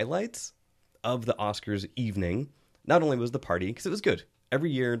highlights of the Oscars evening not only was the party, because it was good. Every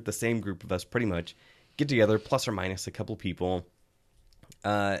year, the same group of us pretty much get together, plus or minus a couple people.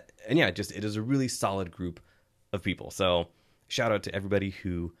 And yeah, it is a really solid group of people. So shout out to everybody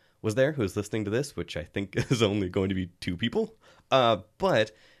who was there, who is listening to this, which I think is only going to be 2 people.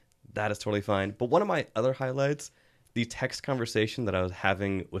 But that is totally fine. But one of my other highlights, the text conversation that I was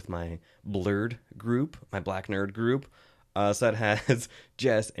having with my Blurred group, my Black Nerd group. So that has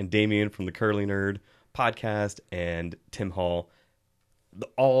Jess and Damien from the Curly Nerd podcast and Tim Hall.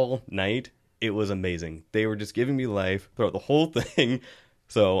 All night, it was amazing. They were just giving me life throughout the whole thing.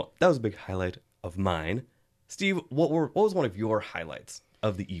 So that was a big highlight of mine. Steve, what was one of your highlights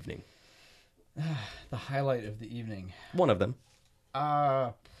of the evening? The highlight of the evening. One of them.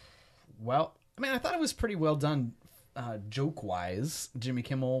 Well, I mean, I thought it was pretty well done joke-wise. Jimmy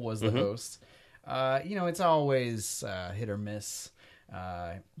Kimmel was the host. It's always hit or miss.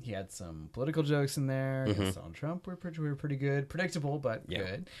 He had some political jokes in there. Donald Trump were pretty good. Predictable, but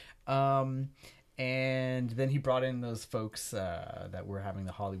good. And then he brought in those folks that were having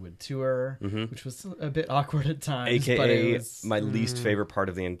the Hollywood tour, which was a bit awkward at times. AKA but it was, my least favorite part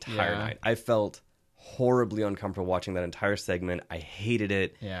of the entire night. I felt horribly uncomfortable watching that entire segment. I hated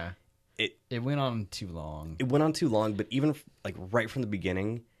it. Yeah. It went on too long. It went on too long, but even like right from the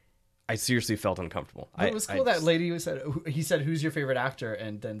beginning, I seriously felt uncomfortable. But it was cool that lady who said, "Who's your favorite actor?"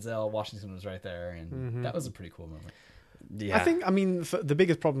 and Denzel Washington was right there, and that was a pretty cool moment. Yeah. I think, the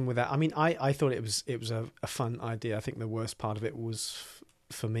biggest problem with that, I thought it was a fun idea. I think the worst part of it was,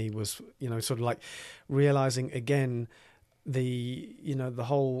 for me, was, sort of like realizing again the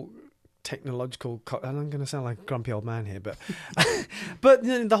whole technological, and I'm going to sound like a grumpy old man here, but but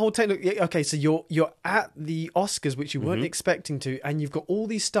the whole okay, so you're at the Oscars, which you weren't expecting to, and you've got all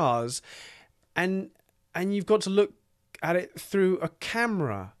these stars, and you've got to look at it through a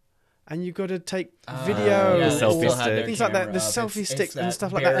camera. And you've got to take video, The selfie or stick. things like that, the selfie stick and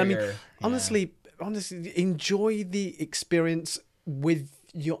stuff like that. I mean, honestly, honestly, enjoy the experience with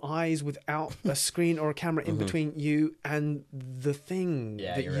your eyes without a screen or a camera in between you and the thing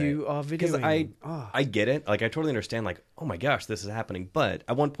that you're you are Because videoing. I get it. Like, I totally understand, like, oh my gosh, this is happening. But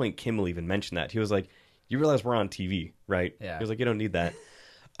at one point, Kimmel even mentioned that. He was like, you realize we're on TV, right? Yeah. He was like, you don't need that.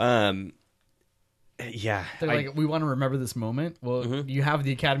 Yeah. They're like, we want to remember this moment. Well, you have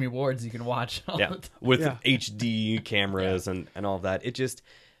the Academy Awards you can watch all Yeah, the time. with Yeah. HD cameras and all of that. It just,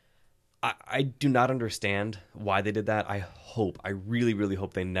 I do not understand why they did that. I really, really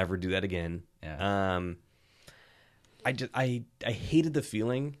hope they never do that again. Yeah. I hated the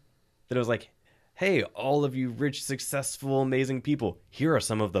feeling that it was like, hey, all of you rich, successful, amazing people, here are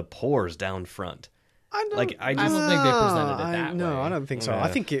some of the pores down front. I don't, Like, I don't think they presented it that No, way. I don't think so. Yeah. I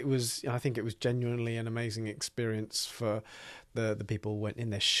think it was genuinely an amazing experience for the people who went in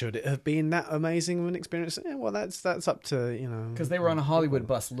there. Should it have been that amazing of an experience? Yeah, well, that's up to Because they were on a Hollywood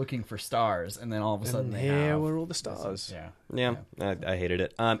bus looking for stars, and then all of a sudden And they here have were all the stars. Yeah. Yeah, I hated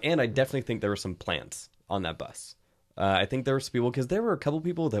it. And I definitely think there were some plants on that bus. I think there were some people, because there were a couple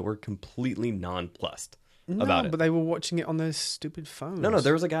people that were completely nonplussed about it. But they were watching it on their stupid phones. No,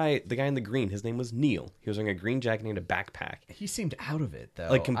 there was the guy in the green. His name was Neil. He was wearing a green jacket and a backpack. He seemed out of it, though.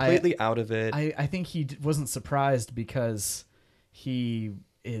 Like, completely out of it. I think he wasn't surprised because he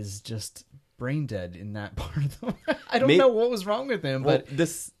is just brain dead in that part of the I don't know what was wrong with him, but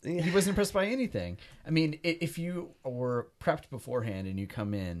he wasn't impressed by anything. I mean, if you were prepped beforehand and you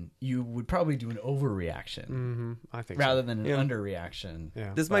come in, you would probably do an overreaction I think rather so. than an underreaction.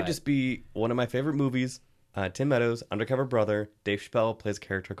 Yeah. This might just be one of my favorite movies. Tim Meadows, Undercover Brother. Dave Chappelle plays a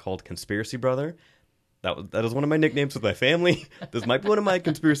character called Conspiracy Brother. That is one of my nicknames with my family. This might be one of my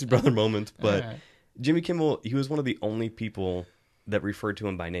Conspiracy Brother moments, but Jimmy Kimmel, he was one of the only people that referred to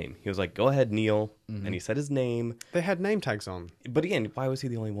him by name. He was like, go ahead, Neil. And he said his name. They had name tags on. But again, why was he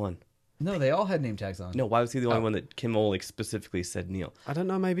the only one? No, they all had name tags on. No, why was he the only one that Kimmel specifically said Neil? I don't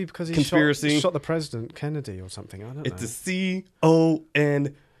know, maybe because he Conspiracy. shot the president, Kennedy, or something. I don't know. It's a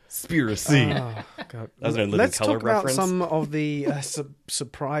C-O-N Spiracy. Oh, God. That's an Living Let's Color talk reference. about some of the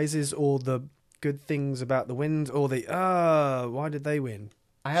surprises or the good things about the wins, or the why did they win?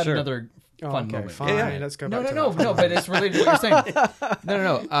 I had Sure. another fun moment. Fine. Yeah. Let's go No, back no, to no, that. no, but it's related to what you're saying.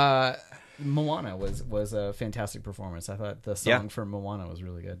 No. Moana was a fantastic performance. I thought the song from Moana was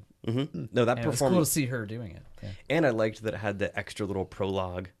really good. No, that And it was performance. cool to see her doing it. Yeah. And I liked that it had the extra little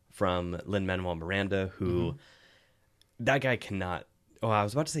prologue from Lin-Manuel Miranda, who that guy cannot. Oh, I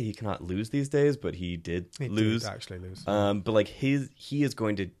was about to say he cannot lose these days, but he did lose. Actually lose. But like he is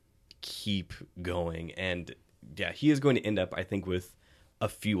going to keep going, and yeah, he is going to end up, I think, with a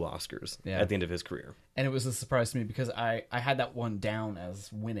few Oscars at the end of his career. And it was a surprise to me because I had that one down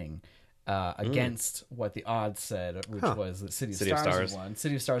as winning against what the odds said, which was that City of Stars won.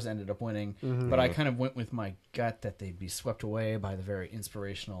 City of Stars ended up winning, but I kind of went with my gut that they'd be swept away by the very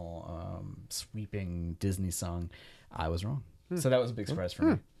inspirational, sweeping Disney song. I was wrong. So that was a big surprise for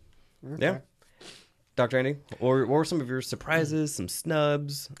me. Yeah. Dr. Andy, or what were some of your surprises, some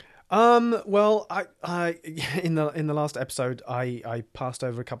snubs? Well, I in the last episode, I passed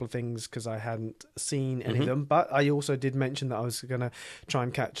over a couple of things because I hadn't seen any of them. But I also did mention that I was going to try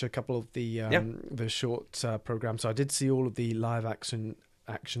and catch a couple of the short programs. So I did see all of the live action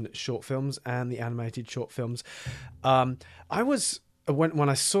short films and the animated short films. I was. When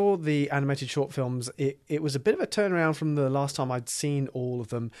I saw the animated short films, it was a bit of a turnaround from the last time I'd seen all of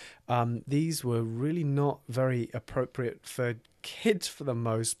them. These were really not very appropriate for kids for the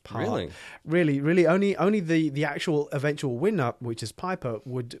most part. Really, only the actual eventual winner, which is Piper,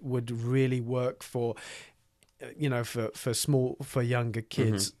 would really work for for younger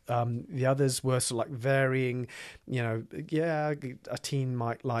kids. The others were sort of like varying, a teen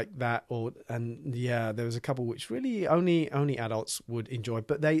might like that, there was a couple which really only adults would enjoy.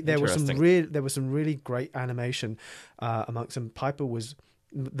 But there were some really great animation amongst them. Piper was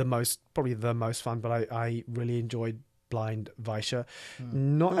probably the most fun, but I really enjoyed Blind Vaisha.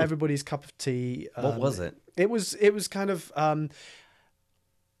 Not everybody's cup of tea. What was it? It was kind of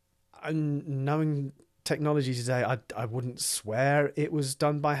knowing technology today, I wouldn't swear it was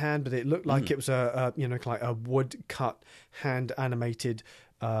done by hand, but it looked like it was like a wood cut hand animated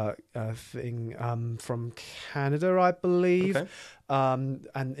thing from Canada, I believe. Okay.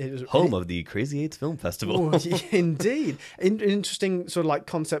 And it was Home of the Crazy Eights Film Festival. Indeed. Interesting sort of like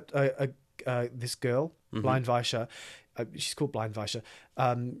concept. This girl, Blind Vaisha, she's called Blind Vaisha.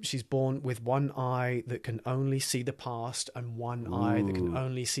 She's born with one eye that can only see the past and one eye that can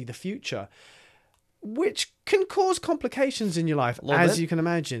only see the future. which can cause complications in your life, little as bit. you can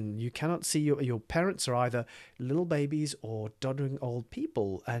imagine. You cannot see your parents are either little babies or doddering old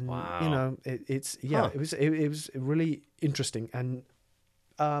people, and Wow. you know it's Huh. it was really interesting, and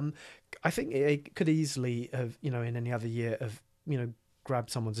I think it could easily have, you know, in any other year have, you know, grabbed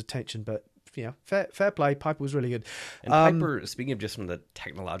someone's attention, but you know, fair play. Piper was really good. And Piper, speaking of just from the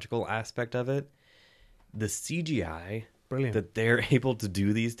technological aspect of it, the CGI Brilliant. that they're able to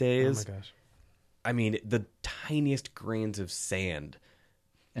do these Oh days, my gosh. I mean, the tiniest grains of sand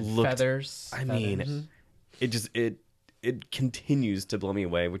And looked. feathers. I mean, it just it continues to blow me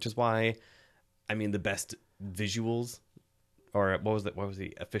away, which is why, I mean, the best visuals, or what was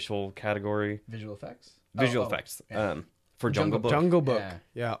the official category? visual effects. Visual effects. yeah. For Jungle Book. Jungle Book. Yeah.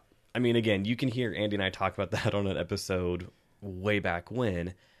 Yeah. I mean, again, you can hear Andy and I talk about that on an episode way back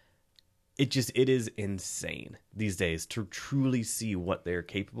when. It is insane these days to truly see what they're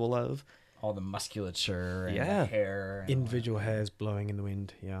capable of. All the musculature and Yeah. the hair. And Individual hairs blowing in the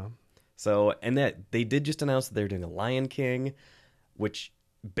wind. Yeah. So, and that they did just announce that they're doing a Lion King, which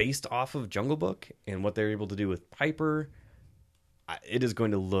based off of Jungle Book and what they're able to do with Piper, it is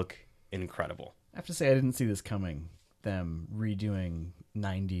going to look incredible. I have to say, I didn't see this coming. Them redoing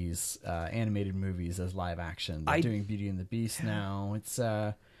 90s animated movies as live action. They're doing Beauty and the Beast now. It's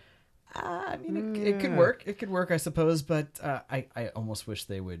I mean, it could work. It could work, I suppose, but I almost wish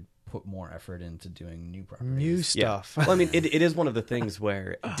they would put more effort into doing new properties. New stuff. Well, I mean, it is one of the things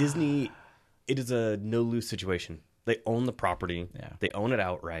where Disney, it is a no-lose situation. They own the property. Yeah. They own it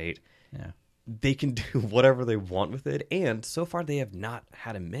outright. Yeah. They can do whatever they want with it, and so far they have not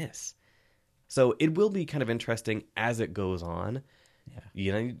had a miss. So it will be kind of interesting as it goes on. Yeah.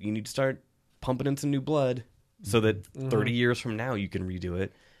 You know, you need to start pumping in some new blood so that 30 years from now you can redo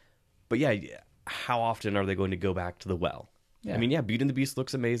it. But yeah, how often are they going to go back to the well? Yeah. I mean, yeah, Beauty and the Beast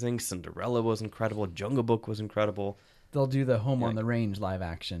looks amazing. Cinderella was incredible. Jungle Book was incredible. They'll do the Home on the Range live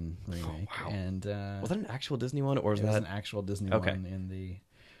action remake. wow. And Was that an actual Disney one, or was it was that? an actual Disney Okay. one in the...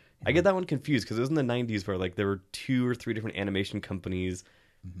 I get that one confused because it was in the 90s where like there were 2 or 3 different animation companies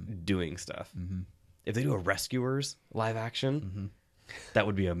doing stuff. If they do a Rescuers live action, that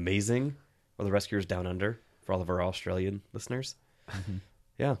would be amazing. Or the Rescuers Down Under for all of our Australian listeners.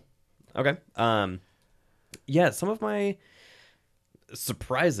 Yeah. Okay. Yeah, some of my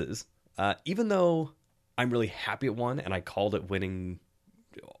surprises, even though I'm really happy it won and I called it winning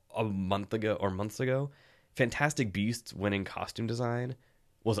a month ago or months ago, Fantastic Beasts winning costume design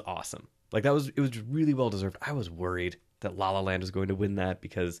was awesome. Like it was really well deserved. I was worried that La La Land was going to win that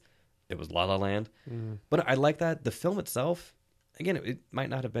because it was La La Land. But I like that. The film itself, again, it might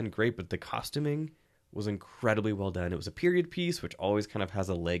not have been great, but the costuming was incredibly well done. It was a period piece, which always kind of has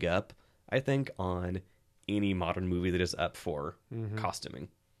a leg up, I think, on any modern movie that is up for costuming.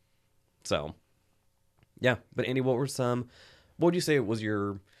 So, yeah. But Andy, what would you say was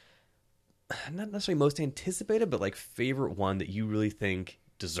your, not necessarily most anticipated, but like favorite one that you really think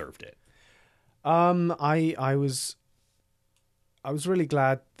deserved it? I was really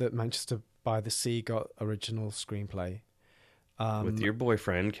glad that Manchester by the Sea got original screenplay. With your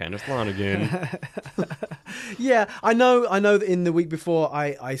boyfriend, Kenneth Lonergan. Yeah, I know that in the week before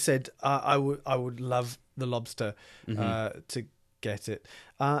I said I would love The Lobster to get it,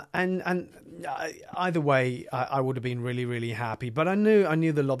 and either way I would have been really, really happy. But I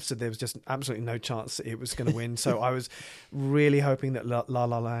knew The Lobster, there was just absolutely no chance it was going to win. So I was really hoping that La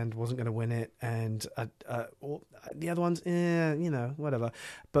La Land wasn't going to win it, and the other ones, whatever.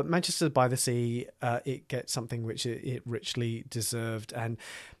 But Manchester by the Sea, it gets something which it richly deserved, and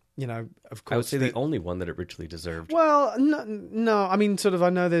of course, I would say the only one that it richly deserved. well, no. I mean, sort of. I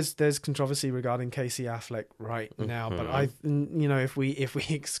know there's controversy regarding Casey Affleck right now, but if we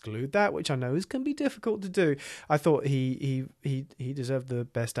exclude that, which I know can be difficult to do, I thought he deserved the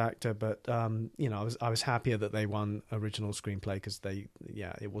best actor. But I was happier that they won original screenplay because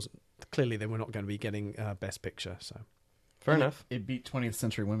it wasn't clearly they were not going to be getting best picture. So Fair enough. It beat 20th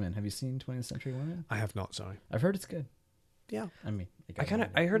Century Women. Have you seen 20th Century Women? I have not. Sorry. I've heard it's good. Yeah. I mean,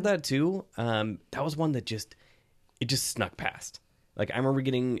 I heard that too. That was one that just snuck past. Like I remember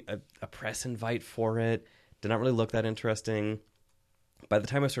getting a press invite for it. Did not really look that interesting. By the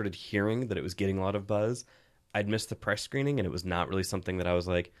time I started hearing that it was getting a lot of buzz, I'd missed the press screening, and it was not really something that I was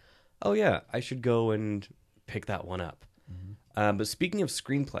like, oh yeah, I should go and pick that one up. But speaking of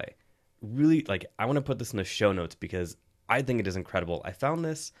screenplay, really, like, I want to put this in the show notes because I think it is incredible. I found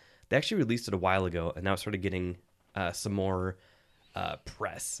this. They actually released it a while ago, and now it's started getting some more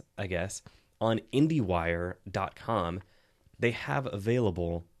press, I guess. On IndieWire.com, they have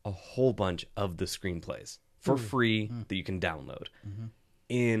available a whole bunch of the screenplays for free that you can download.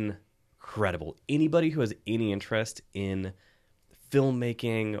 incredible. Anybody who has any interest in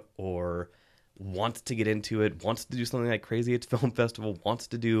filmmaking or wants to get into it, wants to do something like Crazy Eights Film Festival, wants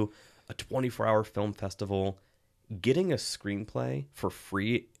to do a 24-hour film festival, getting a screenplay for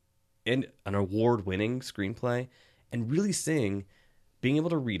free and an award-winning screenplay and really being able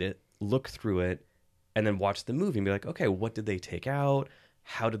to read it, look through it, and then watch the movie and be like, okay, what did they take out?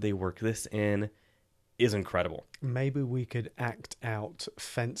 How did they work this in? Is incredible. Maybe we could act out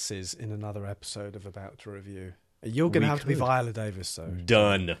Fences in another episode of About to Review. You're going to have to be Viola Davis, so.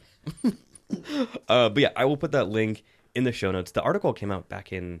 Done. But yeah, I will put that link in the show notes. The article came out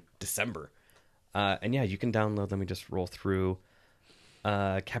back in December. And yeah, you can download. Let me just roll through.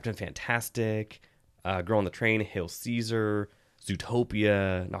 Captain Fantastic, Girl on the Train, Hail Caesar,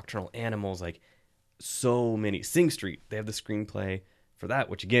 Zootopia, Nocturnal Animals, like so many. Sing Street, they have the screenplay for that,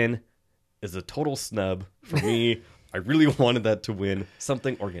 which again is a total snub for me. I really wanted that to win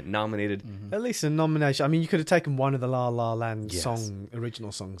something or get nominated. At least a nomination. I mean, you could have taken one of the La La Land Yes.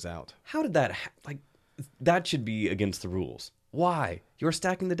 original songs out. How did that that should be against the rules. Why? You're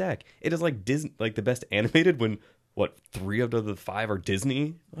stacking the deck. It is like Disney, like the best animated when 3 out of the 5 are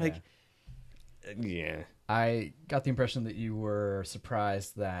Disney? Yeah. I got the impression that you were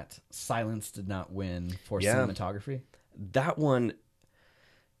surprised that Silence did not win for cinematography. That one,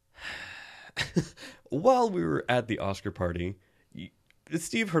 while we were at the Oscar party,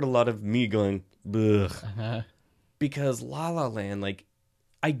 Steve heard a lot of me going, ugh. Because La La Land, like,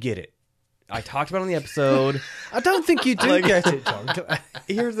 I get it. I talked about it on the episode. I don't think you do get it, John.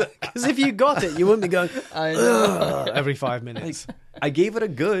 Because if you got it, you wouldn't be going every 5 minutes. I gave it a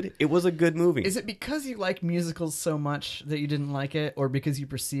good. It was a good movie. Is it because you like musicals so much that you didn't like it, or because you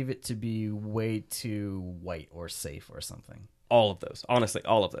perceive it to be way too white or safe or something? All of those. Honestly,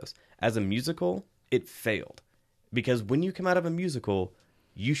 all of those. As a musical, it failed. Because when you come out of a musical,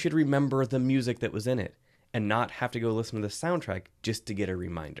 you should remember the music that was in it and not have to go listen to the soundtrack just to get a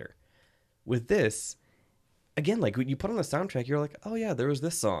reminder. With this, again, like when you put on the soundtrack, you're like, oh yeah, there was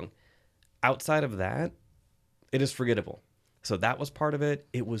this song. Outside of that, it is forgettable. So that was part of it.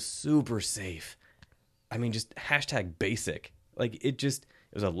 It was super safe. I mean, just #basic. Like it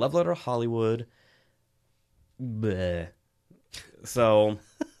was a love letter to Hollywood. Bleh. So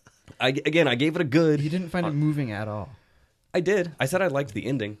I gave it a good. You didn't find it moving at all. I did. I said I liked the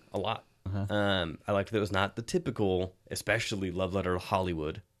ending a lot. I liked that it was not the typical, especially love letter to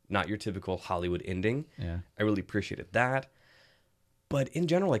Hollywood. Not your typical Hollywood ending. Yeah. I really appreciated that. But in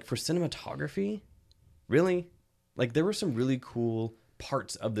general, like for cinematography, really, like there were some really cool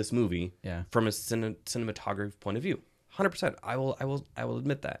parts of this movie from a cinematography point of view. 100%. I will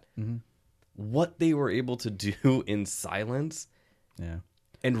admit that. Mm-hmm. What they were able to do in Silence,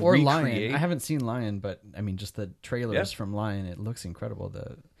 and or recreate. Lion. I haven't seen Lion, but I mean, just the trailers from Lion, it looks incredible.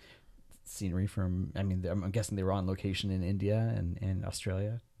 The scenery from, I mean, I'm guessing they were on location in India and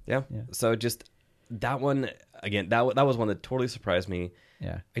Australia. Yeah. So just that one again. That was one that totally surprised me.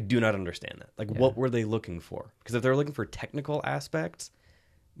 Yeah. I do not understand that. Like, what were they looking for? Because if they're looking for technical aspects,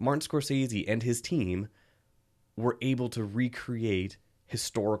 Martin Scorsese and his team were able to recreate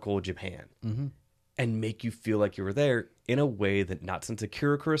historical Japan and make you feel like you were there in a way that not since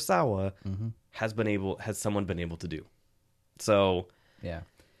Akira Kurosawa has someone been able to do. So yeah,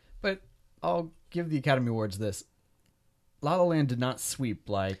 but I'll give the Academy Awards this. La La Land did not sweep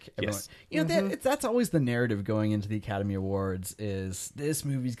like everyone. Yes. You know, that's always the narrative going into the Academy Awards is this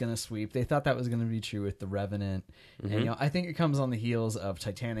movie's going to sweep. They thought that was going to be true with The Revenant. And, you know, I think it comes on the heels of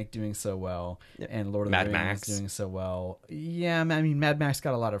Titanic doing so well and Lord of the Rings Max doing so well. Yeah, I mean, Mad Max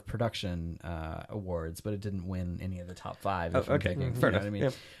got a lot of production awards, but it didn't win any of the top 5. Okay, fair enough. What I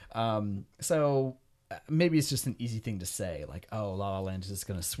mean? Yeah. So maybe it's just an easy thing to say, like, oh, La La Land is just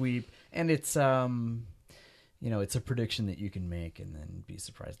going to sweep. And it's... you know, it's a prediction that you can make and then be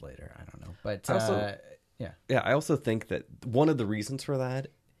surprised later. I don't know. But also, I also think that one of the reasons for that,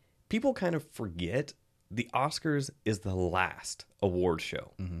 people kind of forget the Oscars is the last award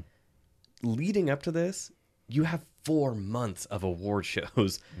show. Leading up to this, you have 4 months of award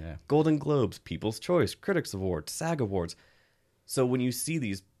shows. Golden Globes, People's Choice, Critics Awards, SAG Awards. So when you see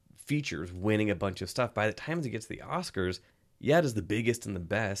these features winning a bunch of stuff, by the time it gets to the Oscars, it is the biggest and the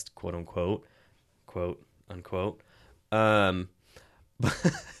best, quote unquote, unquote. But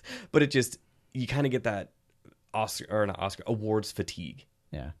it just, you kind of get that awards fatigue.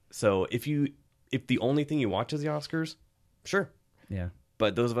 Yeah. So if the only thing you watch is the Oscars, sure. Yeah.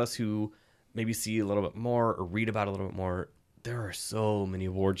 But those of us who maybe see a little bit more or read about it a little bit more, there are so many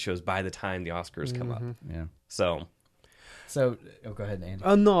award shows by the time the Oscars come up. Yeah. So So, go ahead, Andy.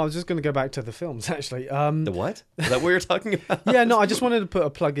 No, I was just going to go back to the films actually. The what? Is that what you're talking about? Yeah, no, I just wanted to put a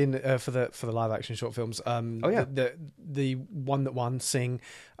plug in for the live action short films. Oh yeah, the one that won, Sing.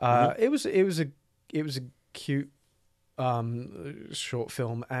 Mm-hmm. It was a cute short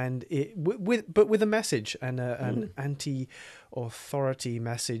film, and with a message and an anti-authority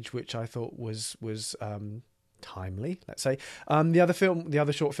message, which I thought was timely, let's say. The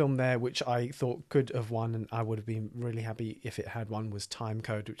other short film there, which I thought could have won, and I would have been really happy if it had won, was Time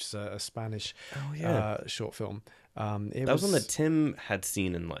Code, which is a Spanish short film. That was one that Tim had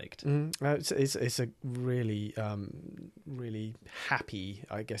seen and liked. It's a really really happy,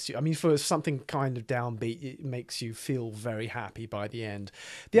 I guess. I mean, for something kind of downbeat, it makes you feel very happy by the end.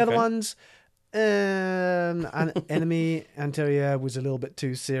 The other ones, An Enemy Interieur was a little bit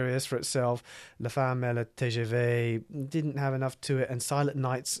too serious for itself. La Femme et le TGV didn't have enough to it, and Silent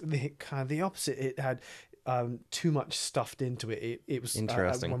Nights, kind of the opposite. It had too much stuffed into it. It was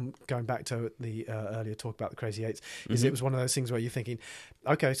interesting. When going back to the earlier talk about the Crazy Eights, is it was one of those things where you're thinking,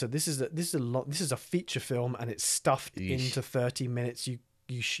 okay, so this is a feature film, and it's stuffed into 30 minutes. You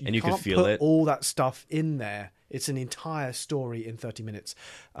can't could feel put it. all that stuff in there. It's an entire story in 30 minutes.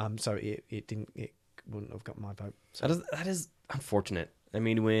 So it wouldn't have got my vote. So. That is unfortunate. I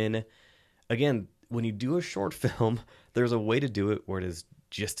mean, when you do a short film, there's a way to do it where it is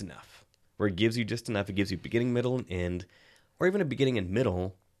just enough. Where it gives you just enough. It gives you beginning, middle, and end. Or even a beginning and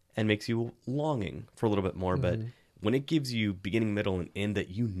middle, and makes you longing for a little bit more. But when it gives you beginning, middle, and end that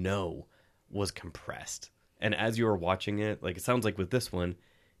you know was compressed, and as you were watching it, like it sounds like with this one,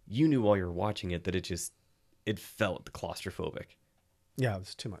 you knew while you were watching it that it felt claustrophobic. Yeah, it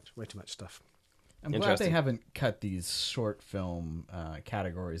was too much. Way too much stuff. I'm glad they haven't cut these short film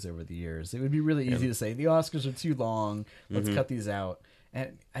categories over the years. It would be really easy to say, the Oscars are too long, let's cut these out.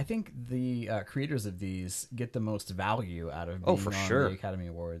 And I think the creators of these get the most value out of being on the Academy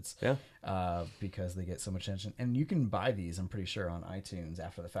Awards. Yeah. Because they get so much attention. And you can buy these, I'm pretty sure, on iTunes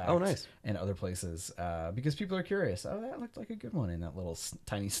after the fact. Oh, nice. And other places. Because people are curious. Oh, that looked like a good one in that little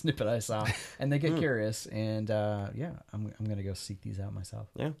tiny snippet I saw. And they get curious. And I'm going to go seek these out myself.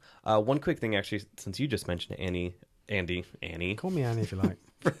 Yeah. One quick thing, actually, since you just mentioned Annie. Call me Annie if you like.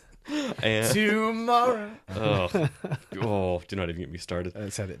 And, Tomorrow. do not even get me started.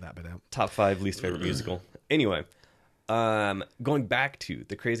 Let's edit that bit out. Top 5 least favorite musical. Anyway, going back to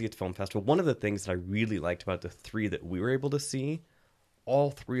the Crazy Eights Film Festival, one of the things that I really liked about the 3 that we were able to see, all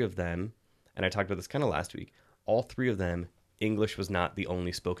 3 of them, and I talked about this kind of last week, all 3 of them, English was not the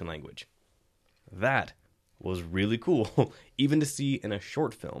only spoken language. That was really cool, even to see in a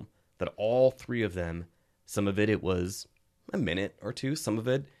short film that all 3 of them, some of it was a minute or two, some of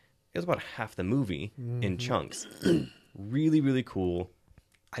it was about half the movie in chunks. Really, really cool.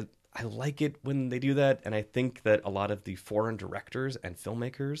 I like it when they do that, and I think that a lot of the foreign directors and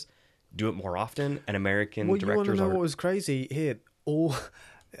filmmakers do it more often, and American directors you want to know what was crazy here? All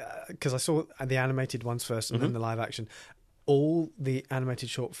because I saw the animated ones first and then the live action. All the animated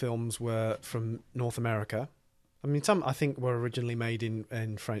short films were from North America. I mean, some I think were originally made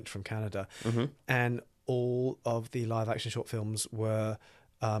in French from Canada, and all of the live action short films were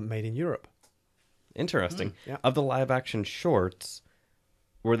made in Europe. Interesting. Yeah. Of the live action shorts,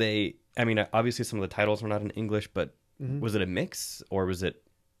 were they, I mean, obviously some of the titles were not in English, but was it a mix or was it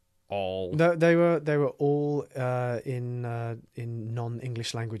all? No, they were all in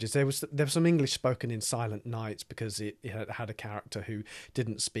non-English languages. There was some English spoken in Silent Nights because it had a character who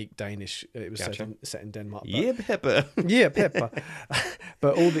didn't speak Danish. It was set in Denmark. Yeah, Pepper. Yeah, Pepper.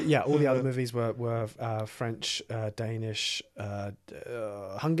 But all the other movies were French, Danish,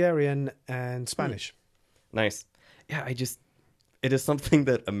 Hungarian, and Spanish. Nice. Yeah, it is something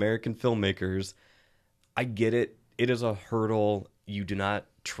that American filmmakers, I get it. It is a hurdle. You do not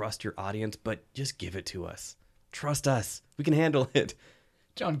trust your audience, but just give it to us. Trust us. We can handle it.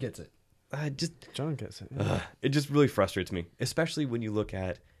 John gets it. John gets it. Yeah. It just really frustrates me, especially when you look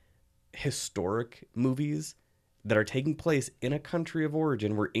at historic movies that are taking place in a country of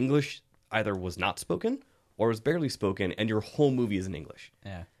origin where English either was not spoken or was barely spoken, and your whole movie is in English.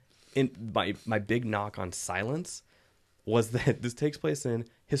 Yeah. And my big knock on Silence was that this takes place in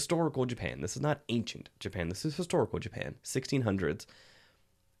historical Japan. This is not ancient Japan. This is historical Japan, 1600s.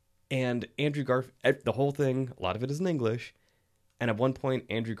 And Andrew Garfield, the whole thing, a lot of it is in English. And at one point,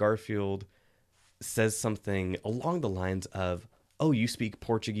 Andrew Garfield says something along the lines of, "Oh, you speak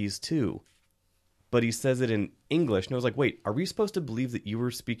Portuguese too." But he says it in English. And I was like, wait, are we supposed to believe that you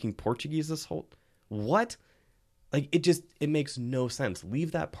were speaking Portuguese this whole... What? Like, it makes no sense.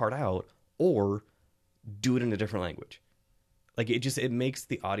 Leave that part out or do it in a different language. Like, it makes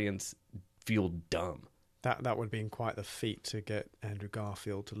the audience feel dumb. That would have been quite the feat to get Andrew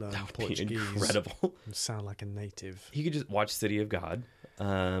Garfield to learn That would be Portuguese incredible. and sound like a native. He could just watch City of God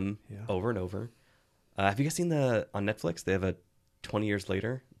Yeah. over and over. Have you guys seen on Netflix? They have a 20 Years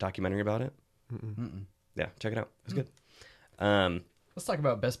Later documentary about it. Mm-mm. Yeah, check it out. It's good. Let's talk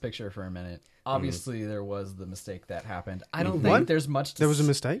about Best Picture for a minute. Obviously, there was the mistake that happened. I don't What? think there's much. There was a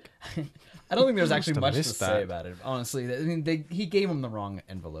mistake? I don't think there's actually have much to missed say that. about it. Honestly, I mean, he gave him the wrong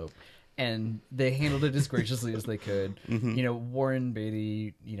envelope, and they handled it as graciously as they could. You know, Warren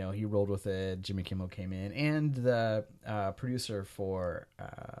Beatty, you know, he rolled with it. Jimmy Kimmel came in, and the producer for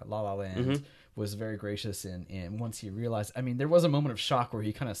La La Land was very gracious. And once he realized, I mean, there was a moment of shock where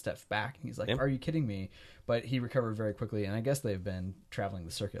he kind of stepped back, and he's like, "Are you kidding me?" But he recovered very quickly, and I guess they've been traveling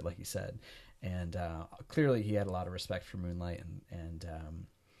the circuit, like he said, and clearly he had a lot of respect for Moonlight, and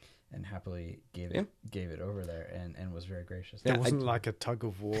happily gave it over there, and was very gracious. There wasn't like a tug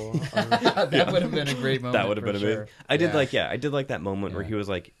of war. That would have been a great moment. That would have been amazing. sure. I did like that moment where Yeah. he was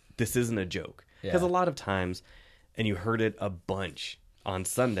like, "This isn't a joke," because Yeah. a lot of times, and you heard it a bunch on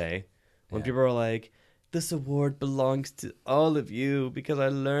Sunday when Yeah. people are like, "This award belongs to all of you because I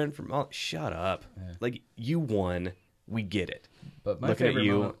learned from all." Shut up! Yeah. Like, you won. We get it. But my Looking at favorite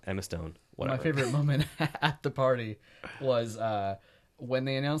you, moment, Emma Stone. Whatever. my favorite moment at the party was when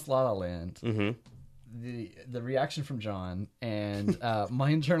they announced La La Land. The reaction from John, and my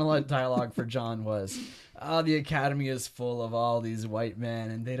internal dialogue for John was, the Academy is full of all these white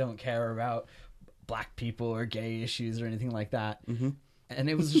men, and they don't care about black people or gay issues or anything like that. And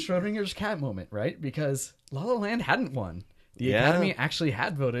it was a Schrodinger's cat moment, right? Because La La Land hadn't won. The Yeah. Academy actually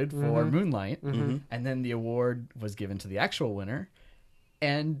had voted for Moonlight, and then the award was given to the actual winner.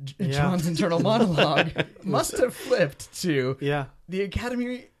 And John's internal monologue must have flipped to Yeah. the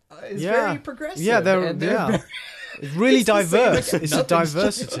Academy is Yeah. very progressive. Yeah, they're and yeah. It's really It's the same, diverse. like, It's a nothing's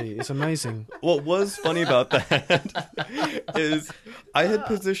diversity. It's amazing. What was funny about that is I had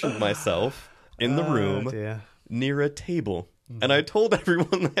positioned myself in the room Dear. near a table. And I told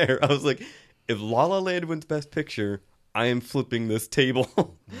everyone there, I was like, if La La Land wins Best Picture, I am flipping this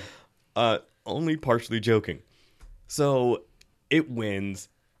table. Only partially joking. So it wins.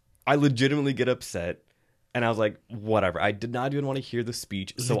 I legitimately get upset. And I was like, whatever. I did not even want to hear the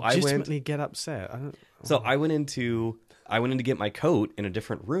speech. So I went. Legitimately get upset. I went in to get my coat in a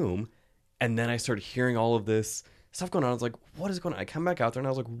different room, and then I started hearing all of this stuff going on. I was like, what is going on? I come back out there and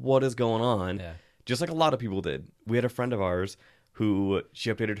I was like, what is going on? Yeah. Just like a lot of people did. We had a friend of ours who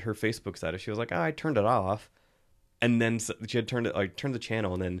she updated her Facebook status. She was like, I turned it off. And then she had turned the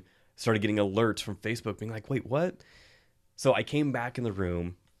channel and then started getting alerts from Facebook being like, wait, what? So I came back in the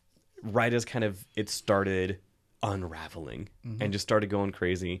room right as kind of it started unraveling and just started going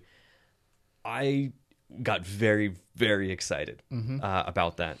crazy. I got very, very excited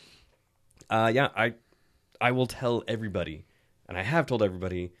about that. I will tell everybody, and I have told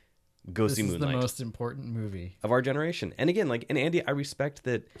everybody, go This see is Moonlight the most important movie. of our generation. And again, and Andy, I respect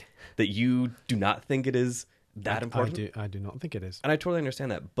that you do not think it is that important. I do not think it is. And I totally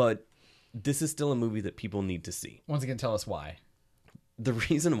understand that, but this is still a movie that people need to see. Once again, tell us why. The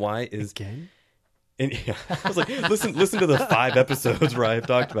reason why is Again? And yeah, I was like, listen to the 5 episodes where I've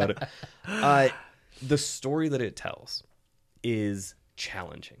talked about it. The story that it tells is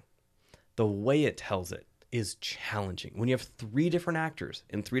challenging. The way it tells it is challenging. When you have 3 different actors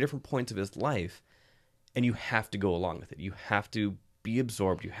in 3 different points of his life, and you have to go along with it. You have to be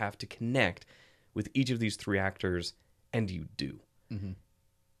absorbed. You have to connect with each of these 3 actors, and you do.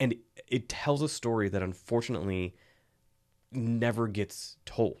 And it tells a story that unfortunately never gets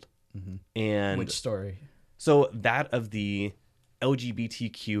told. And Which story? so that of the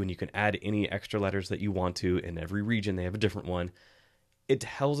LGBTQ, and you can add any extra letters that you want to. In every region, they have a different one. It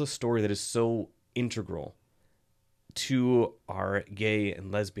tells a story that is so integral to our gay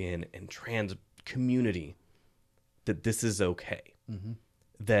and lesbian and trans community that this is okay.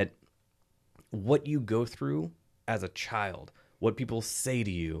 That what you go through as a child, what people say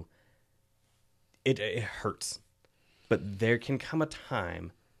to you, it hurts. But there can come a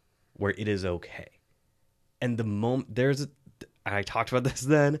time where it is okay. And the moment I talked about this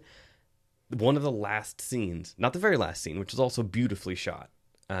then, one of the last scenes, not the very last scene, which is also beautifully shot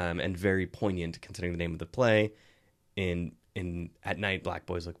and very poignant considering the name of the play, in At Night Black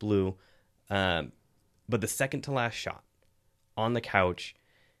Boys Look Blue, but the second to last shot on the couch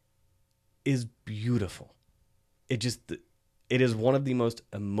is beautiful. It is one of the most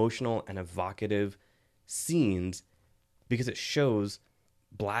emotional and evocative scenes because it shows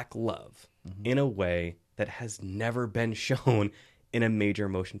Black love in a way that has never been shown in a major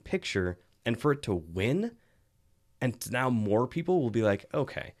motion picture. And for it to win, and now more people will be like,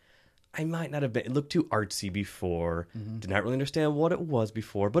 okay, I might not have been. It looked too artsy before. Did not really understand what it was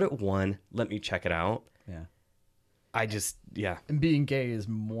before, but it won. Let me check it out. Yeah. I just, yeah. And being gay is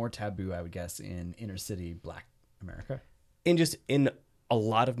more taboo, I would guess, in inner city Black America. And just in a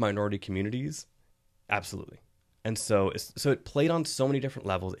lot of minority communities, absolutely. And so it played on so many different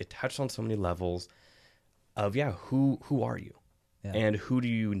levels. It touched on so many levels of, who are you? Yeah. And who do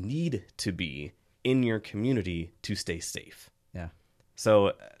you need to be in your community to stay safe? Yeah.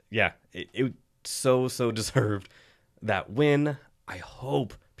 So, it so deserved that win. I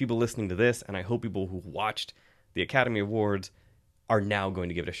hope people listening to this, and I hope people who watched the Academy Awards are now going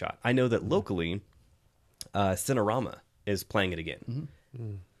to give it a shot. I know that locally, Cinerama is playing it again.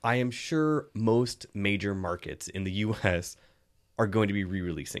 I am sure most major markets in the U.S. are going to be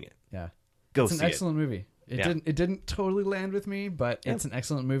re-releasing it. Yeah. Go It's see an excellent movie. Yeah. It didn't totally land with me, but it's an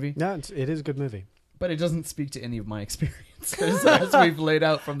excellent movie. No, it is a good movie. But it doesn't speak to any of my experience as we've laid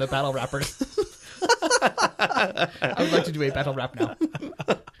out from the battle rappers. I would like to do a battle rap now.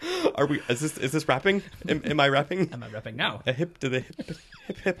 Are we? Is this rapping? Am I rapping? Am I rapping now? A hip to the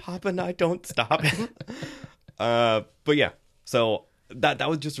hip hop, and I don't stop. But yeah, so that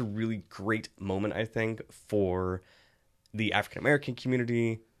was just a really great moment, I think, for the African American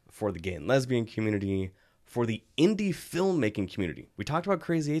community, for the gay and lesbian community, for the indie filmmaking community. We talked about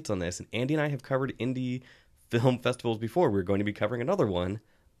Crazy Eights on this, and Andy and I have covered indie film festivals before. We're going to be covering another one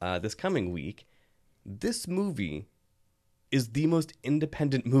this coming week. This movie is the most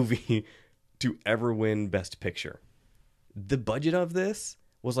independent movie to ever win Best Picture. The budget of this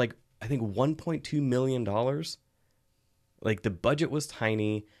was like, I think, $1.2 million. Like, the budget was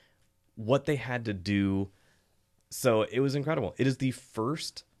tiny. What they had to do. So it was incredible. It is the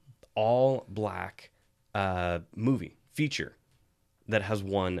first all-black movie feature that has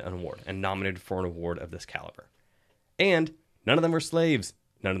won an award and nominated for an award of this caliber. And none of them were slaves.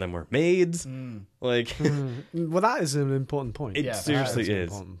 None of them were maids. Like, Well, that is an important point. it Yeah, seriously That an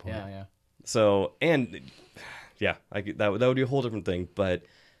is. important point. Yeah. So, and yeah, that would be a whole different thing. But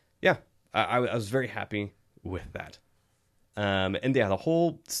yeah, I was very happy with that. And yeah, the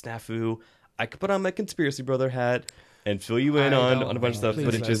whole snafu, I could put on my conspiracy brother hat and fill you in on a bunch of stuff, Please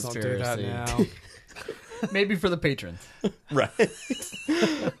but it let's just not do that conspiracy. now. Maybe for the patrons. right.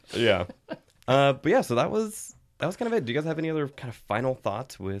 Yeah. But yeah, so that was kind of it. Do you guys have any other kind of final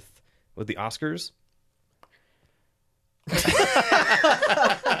thoughts with the Oscars?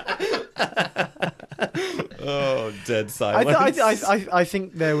 Oh, dead silence. I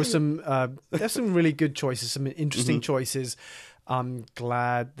think there were there's some really good choices, some interesting choices. I'm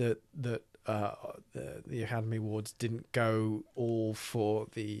glad that the Academy Awards didn't go all for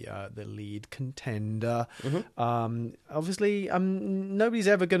the lead contender. Obviously, nobody's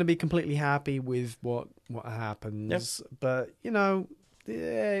ever going to be completely happy with what happens, but you know,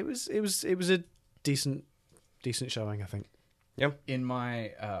 it was a decent showing, I think. Yeah. In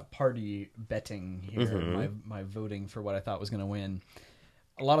my party betting here, my voting for what I thought was going to win,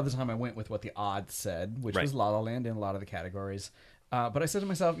 a lot of the time I went with what the odds said, which was La La Land in a lot of the categories. But I said to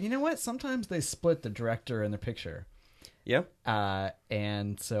myself, you know what? Sometimes they split the director and the picture. Yeah.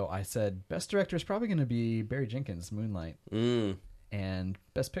 And so I said, best director is probably going to be Barry Jenkins' Moonlight. And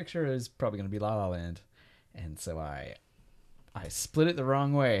best picture is probably going to be La La Land. And so I split it the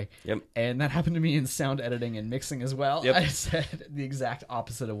wrong way. Yep. And that happened to me in sound editing and mixing as well. Yep. I said the exact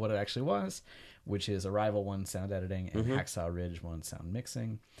opposite of what it actually was, which is Arrival won sound editing and Hacksaw Ridge won sound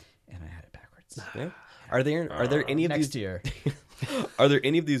mixing. And I had it backwards. Yeah. Are there any of Next these year. Are there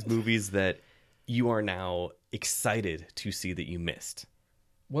any of these movies that you are now excited to see that you missed?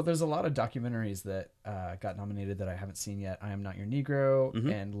 Well, there's a lot of documentaries that got nominated that I haven't seen yet. I Am Not Your Negro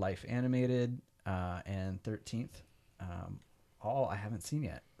and Life Animated and 13th. All I haven't seen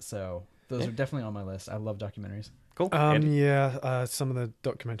yet. So those are definitely on my list. I love documentaries. Cool. Andy? Yeah, some of the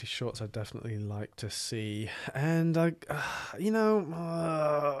documentary shorts I'd definitely like to see, and I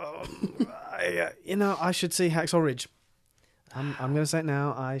should see Hacksaw Ridge. I'm going to say it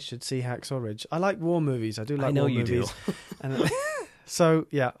now. I should see Hacksaw Ridge. I like war movies. I do like war movies. And so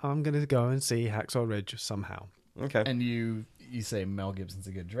yeah, I'm going to go and see Hacksaw Ridge somehow. Okay. And you say Mel Gibson's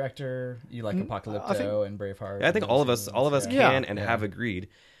a good director. You like Apocalypto and Braveheart. Yeah, I think all of us can and have agreed.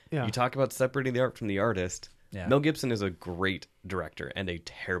 Yeah. You talk about separating the art from the artist. Yeah. Mel Gibson is a great director and a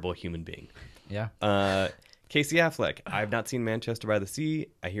terrible human being. Yeah. Casey Affleck. I've not seen Manchester by the Sea.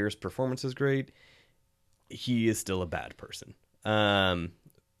 I hear his performance is great. He is still a bad person.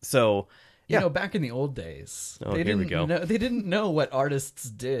 So You know, back in the old days, Oh, here we go. they didn't know what artists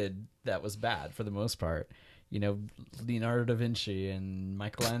did that was bad for the most part. Leonardo da Vinci and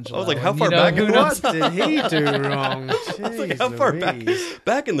Michelangelo. I was like, how and, far back in What did he do wrong? I was like, Jeez how far back? Louise.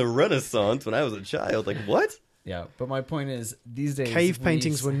 Back in the Renaissance when I was a child. Like, what? Yeah, but my point is, these days Cave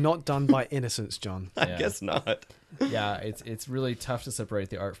paintings were not done by innocents, John. I Yeah. guess not. Yeah, it's really tough to separate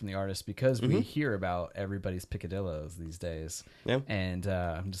the art from the artist because we hear about everybody's picadillos these days. Yeah. And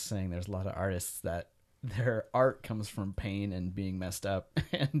I'm just saying, there's a lot of artists that their art comes from pain and being messed up,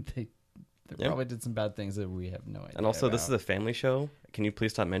 and they probably did some bad things that we have no idea. And also, this is about. a family show. Can you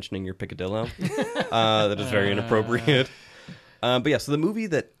please stop mentioning your picadillo? That is very inappropriate. But yeah, so the movie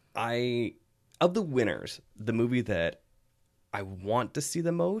that of the winners, the movie that I want to see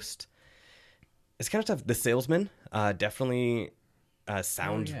the most, it's kind of tough. The Salesman definitely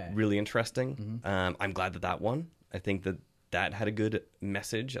sounds really interesting. I'm glad that won. I think that had a good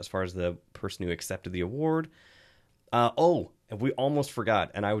message as far as the person who accepted the award. And we almost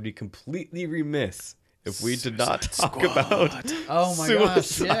forgot, and I would be completely remiss if we did not talk about Oh my gosh,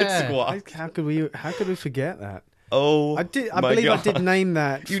 Suicide yeah. Squad. How could we forget that? Oh, I my believe God. I did name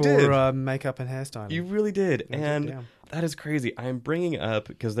that You for did. makeup and hairstyling. You really did, I did, and yeah. that is crazy. I'm bringing up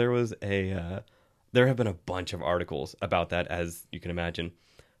because there have been a bunch of articles about that, as you can imagine.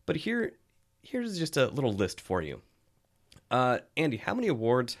 But here's just a little list for you. Andy, how many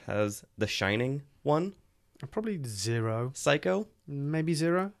awards has The Shining won? Probably 0, Psycho, maybe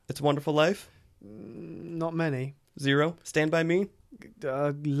 0. It's a Wonderful Life, Not many. 0. Stand by Me,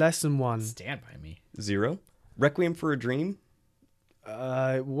 Less than 1. Stand by Me. 0. Requiem for a Dream,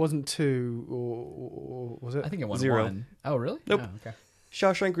 It wasn't 2, or was it? I think it won 0. 1. Oh, really? Nope. Oh, okay.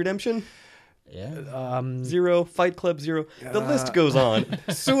 Shawshank Redemption, Yeah. 0. Fight Club, 0. The list goes on.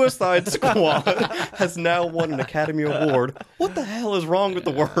 Suicide Squad has now won an Academy Award. What the hell is wrong with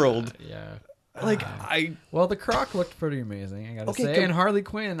the world? Yeah. Like, Well, the Croc looked pretty amazing, I gotta Okay, say. come- And Harley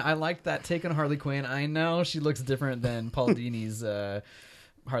Quinn, I liked that take on Harley Quinn. I know she looks different than Paul Dini's Harley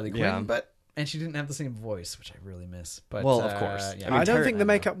Quinn, Yeah. and she didn't have the same voice, which I really miss. But Well, of course. yeah. I mean, I don't think the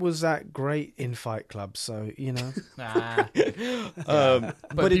know. makeup was that great in Fight Club, so Ah. but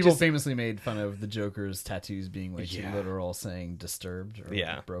But it people just, famously made fun of the Joker's tattoos being way too Yeah. literal, saying disturbed or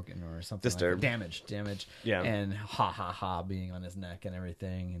Yeah. broken or something. Disturbed. Like damage. Yeah. And ha ha ha being on his neck and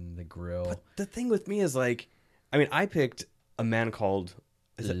everything, and the grill. the thing with me is like, I mean, I picked a man called,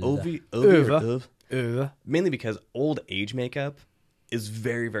 is it Ove. Ovi? Ovi or Ove. Ove? Mainly because old age makeup is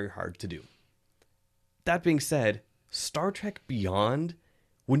very, very hard to do. That being said, Star Trek Beyond,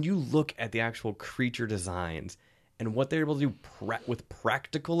 when you look at the actual creature designs and what they're able to do with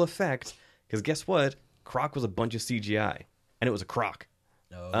practical effects, because guess what? Croc was a bunch of CGI, and it was a croc.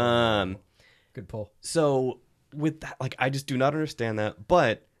 Oh, good pull. So with that, like, I just do not understand that.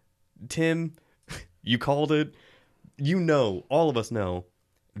 But Tim, you called it. All of us know,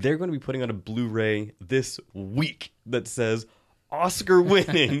 they're going to be putting out a Blu-ray this week that says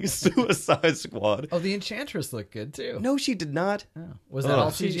Oscar-winning Suicide Squad. Oh, the Enchantress looked good too. No, she did not. Oh. Was that all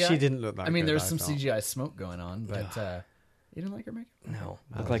CGI? She didn't look that I mean, good, there's I some felt. CGI smoke going on, but you didn't like her makeup? No,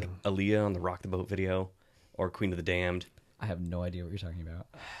 looked like Aaliyah on the Rock the Boat video, or Queen of the Damned. I have no idea what you're talking about.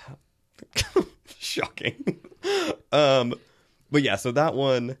 Shocking. But yeah, so that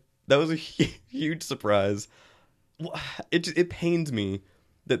was a huge surprise. It pains me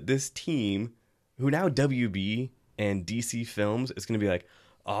that this team, who now WB and DC Films, is going to be like,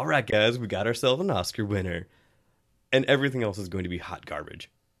 all right, guys, we got ourselves an Oscar winner, and everything else is going to be hot garbage.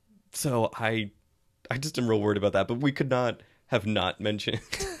 So I just am real worried about that. But we could not have not mentioned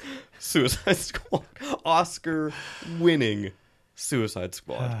Suicide Squad, Oscar-winning Suicide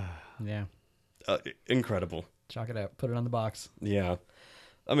Squad. Yeah. Incredible. Chalk it out. Put it on the box. Yeah.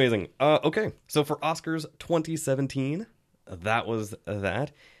 Amazing. Okay. So for Oscars 2017, that was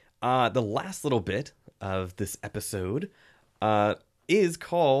that. The last little bit of this episode is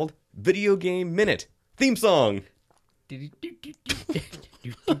called Video Game Minute Theme Song.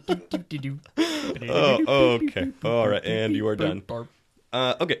 Oh, okay. All right. And you are done.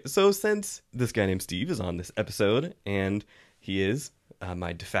 Okay. So since this guy named Steve is on this episode, and he is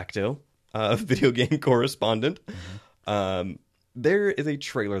my de facto video game correspondent, there is a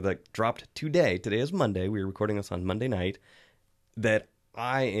trailer that dropped today. Today is Monday. We are recording this on Monday night. That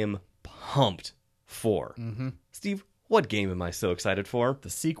I am pumped for. Steve, what game am I so excited for? The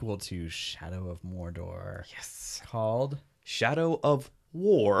sequel to Shadow of Mordor. Yes. Called Shadow of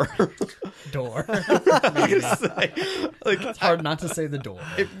War. Door. It's Hard not to say the door.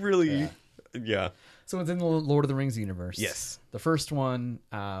 It really, yeah. So it's in the Lord of the Rings universe. Yes. The first one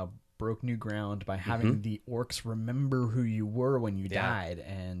broke new ground by having the orcs remember who you were when you died,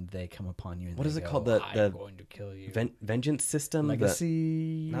 and they come upon you. And What they is it go, called? I'm The going to kill you. Vengeance system?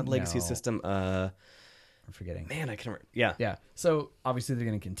 Legacy. Not legacy No. system. forgetting. Man, I can remember. Yeah. Yeah. So obviously they're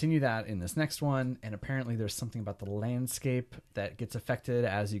going to continue that in this next one, and apparently there's something about the landscape that gets affected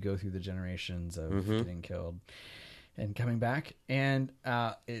as you go through the generations of getting killed and coming back. And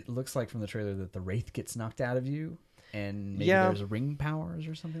it looks like from the trailer that the wraith gets knocked out of you, and maybe there's ring powers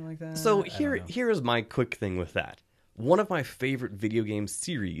or something like that. So here is my quick thing with that. One of my favorite video game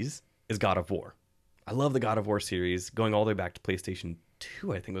series is God of War. I love the God of War series, going all the way back to PlayStation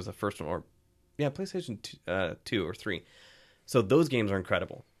 2, I think was the first one, or PlayStation 2 or 3. So those games are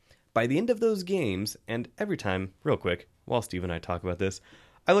incredible. By the end of those games, and every time, real quick, while Steve and I talk about this,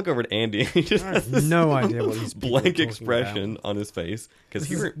 I look over at Andy and he just has this no idea what these people are blank talking expression on his face. Because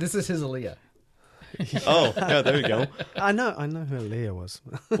this is his Aaliyah. Oh, yeah, there you go. I know who Leah was.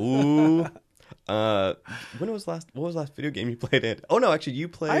 Ooh. What was the last video game you played, Andy? Oh, no, actually, you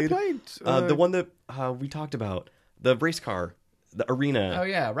played... I played... the one that we talked about. The race car. The arena. Oh,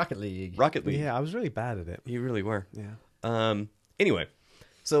 yeah, Rocket League. Rocket League. Yeah, I was really bad at it. You really were. Yeah. Anyway,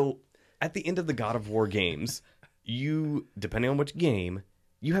 so at the end of the God of War games, you, depending on which game,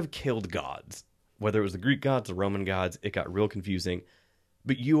 you have killed gods. Whether it was the Greek gods, the Roman gods, it got real confusing.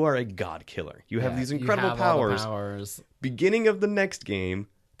 But you are a god killer. You have these incredible you have all the powers. powers. Beginning of the next game,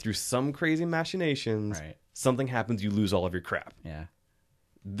 through some crazy machinations, Right. something happens, you lose all of your crap. Yeah.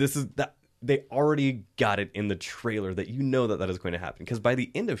 This is that they already got it in the trailer that you know that is going to happen, because by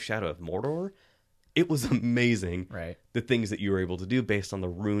the end of Shadow of Mordor, it was amazing. Right. The things that you were able to do based on the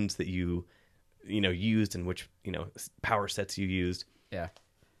runes that you used and which power sets you used. Yeah.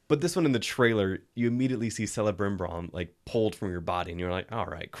 But this one in the trailer, you immediately see Celebrimbor like pulled from your body, and you're like, all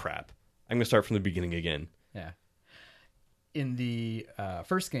right, crap, I'm gonna start from the beginning again. Yeah. In the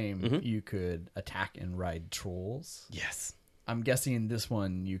first game, you could attack and ride trolls. Yes. I'm guessing in this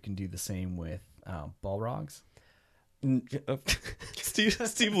one you can do the same with Balrogs.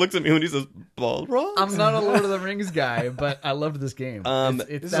 Steve looks at me when he says Balrog. I'm not a Lord of the Rings guy, but I loved this game.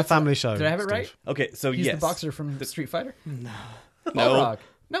 This is a family show. Did I have it Steve. right? Okay, so He's yes, the boxer from Street Fighter? No. Balrog.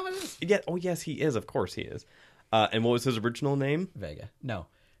 No, it is. Yeah. Oh, yes, he is. Of course, he is. And what was his original name? Vega. No.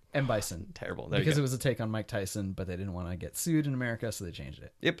 M. Bison. Terrible. There Because you it go. was a take on Mike Tyson, but they didn't want to get sued in America, so they changed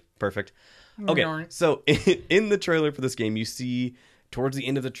it. Yep. Perfect. Okay. So in the trailer for this game, you see towards the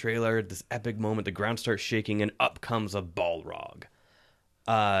end of the trailer this epic moment. The ground starts shaking, and up comes a Balrog.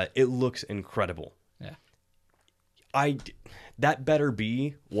 It looks incredible. Yeah. That better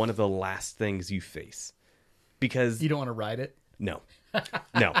be one of the last things you face, because You don't want to ride it? no,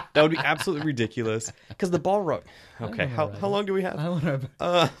 that would be absolutely ridiculous. Because the Balrog. Okay, how long do we have? I want to.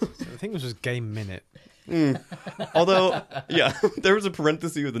 I think it was just Game Minute. Although, yeah, there was a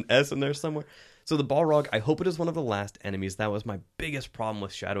parenthesis with an S in there somewhere. So the Balrog, I hope it is one of the last enemies. That was my biggest problem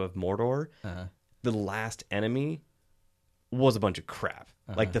with Shadow of Mordor. The last enemy was a bunch of crap.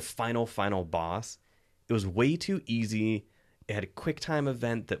 Like the final boss, it was way too easy. It had a quick time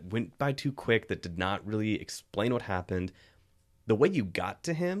event that went by too quick, that did not really explain what happened. The way you got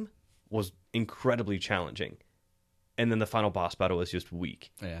to him was incredibly challenging. And then the final boss battle was just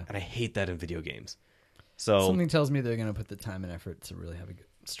weak. Yeah. And I hate that in video games. So Something tells me they're going to put the time and effort to really have a good,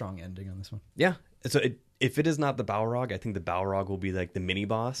 strong ending on this one. yeah. So if it is not the Balrog, I think the Balrog will be like the mini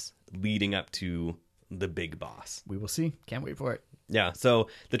boss leading up to the big boss. We will see. Can't wait for it. Yeah. So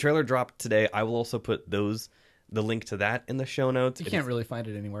the trailer dropped today. I will also put the link to that in the show notes. You can't really find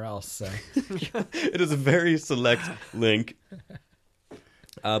it anywhere else. So It is a very select link.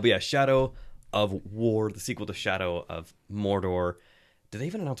 But yeah, Shadow of War, the sequel to Shadow of Mordor. Did they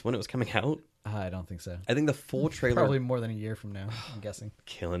even announce when it was coming out? I don't think so. I think the full trailer... Probably more than a year from now, I'm guessing.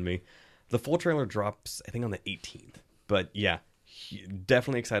 Killing me. The full trailer drops, I think, on the 18th. But yeah,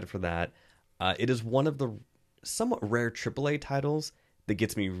 definitely excited for that. It is one of the somewhat rare AAA titles that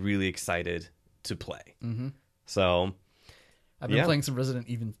gets me really excited to play. Mm-hmm. So... I've been Yeah. playing some Resident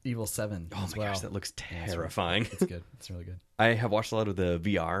Evil 7 Oh as my well. gosh, that looks terrifying. It's good. It's really good. I have watched a lot of the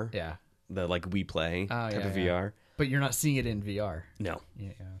VR, Yeah. the like We Play type of yeah. VR. But you're not seeing it in VR. No. Yeah,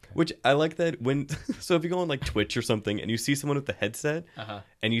 okay. Which I like that when... So if you go on like Twitch or something and you see someone with the headset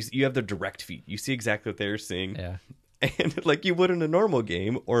and you have their direct feed, you see exactly what they're seeing. Yeah. And like you would in a normal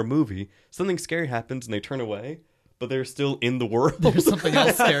game or a movie, something scary happens and they turn away, but they're still in the world. There's something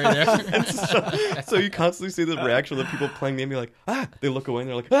else scary there. And so you constantly see the reaction of the people playing the game. You're like, ah! They look away and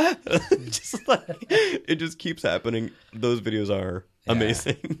they're like, ah! Just like, it just keeps happening. Those videos are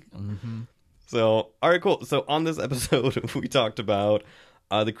amazing. Mm-hmm. So, all right, cool. So on this episode, we talked about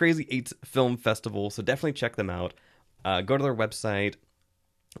the Crazy Eights Film Festival. So definitely check them out. Go to their website.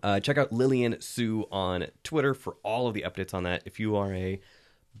 Check out Lillian Sue on Twitter for all of the updates on that. If you are a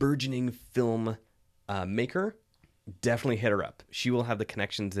burgeoning film maker, definitely hit her up. She will have the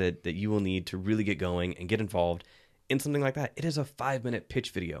connections that you will need to really get going and get involved in something like that. It is a 5-minute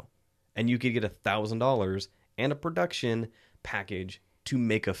pitch video, and you could get $1,000 and a production package to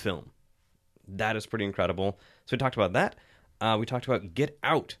make a film. That is pretty incredible. So we talked about that. We talked about Get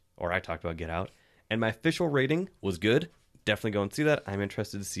Out, or I talked about Get Out, and my official rating was good. Definitely go and see that. I'm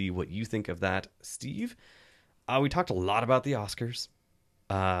interested to see what you think of that, Steve. We talked a lot about the Oscars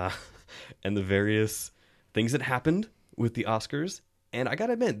and the various things that happened with the Oscars. And I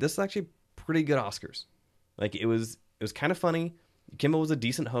gotta admit, this is actually pretty good Oscars. Like, it was kind of funny. Kimmel was a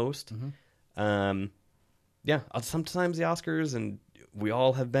decent host. Yeah, sometimes the Oscars, and we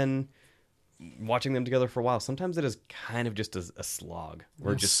all have been watching them together for a while. Sometimes it is kind of just a slog.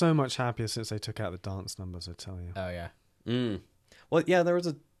 We're just so much happier since they took out the dance numbers, I tell you. Oh, yeah. Well, yeah,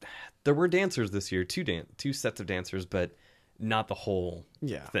 there were dancers this year, two sets of dancers, but not the whole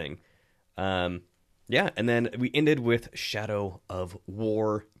thing. Yeah, and then we ended with Shadow of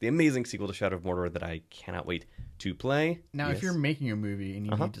War, the amazing sequel to Shadow of Mordor that I cannot wait to play. Now, if you're making a movie and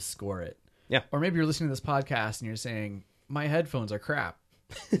you need to score it, or maybe you're listening to this podcast and you're saying, my headphones are crap,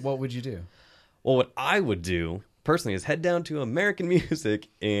 what would you do? Well, what I would do, personally, is head down to American Music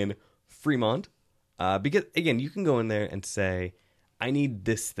in Fremont. Because, again, you can go in there and say, I need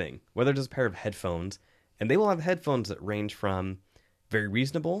this thing, whether it's a pair of headphones. And they will have headphones that range from very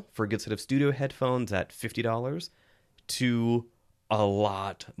reasonable for a good set of studio headphones at $50 to a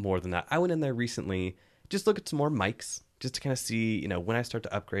lot more than that. I went in there recently, just look at some more mics, just to kind of see, when I start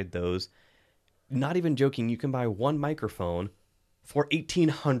to upgrade those. Not even joking, you can buy one microphone for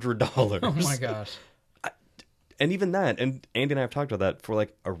 $1,800. Oh my gosh. And even that, and Andy and I have talked about that, for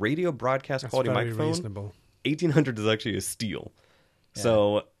like a radio broadcast quality microphone, reasonable. $1,800 is actually a steal. Yeah.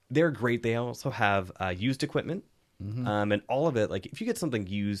 So they're great. They also have used equipment, and all of it. Like, if you get something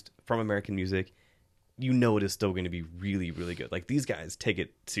used from American Music, it is still going to be really, really good. Like, these guys take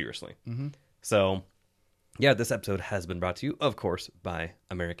it seriously. So, yeah, this episode has been brought to you, of course, by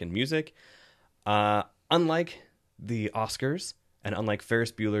American Music. Unlike the Oscars, and unlike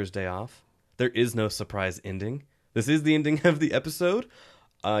Ferris Bueller's Day Off, there is no surprise ending. This is the ending of the episode.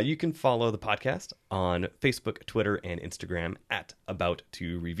 You can follow the podcast on Facebook, Twitter, and Instagram at About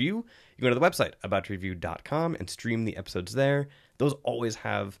to Review. You can go to the website, aboutreview.com, and stream the episodes there. Those always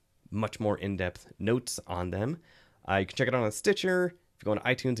have much more in-depth notes on them. You can check it out on Stitcher. If you go on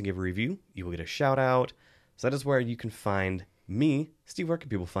iTunes and give a review, you will get a shout-out. So that is where you can find me. Steve, where can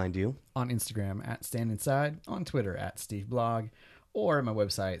people find you? On Instagram at StandInside, on Twitter at SteveBlog, or at my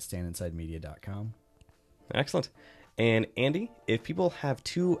website, standinsidemedia.com. Excellent. And Andy, if people have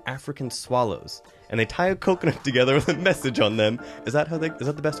 2 African swallows and they tie a coconut together with a message on them, is that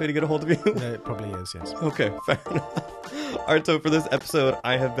the best way to get a hold of you? It probably is, yes. Okay, fair enough. All right, so for this episode,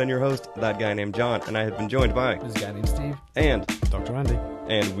 I have been your host, that guy named John, and I have been joined by this guy named Steve and Dr. Andy.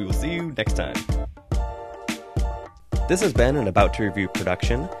 And we will see you next time. This has been an About to Review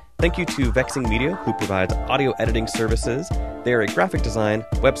production. Thank you to Vexing Media, who provides audio editing services. They are a graphic design,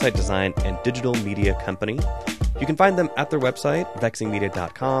 website design, and digital media company. You can find them at their website,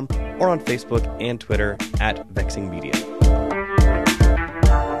 vexingmedia.com, or on Facebook and Twitter at Vexing Media.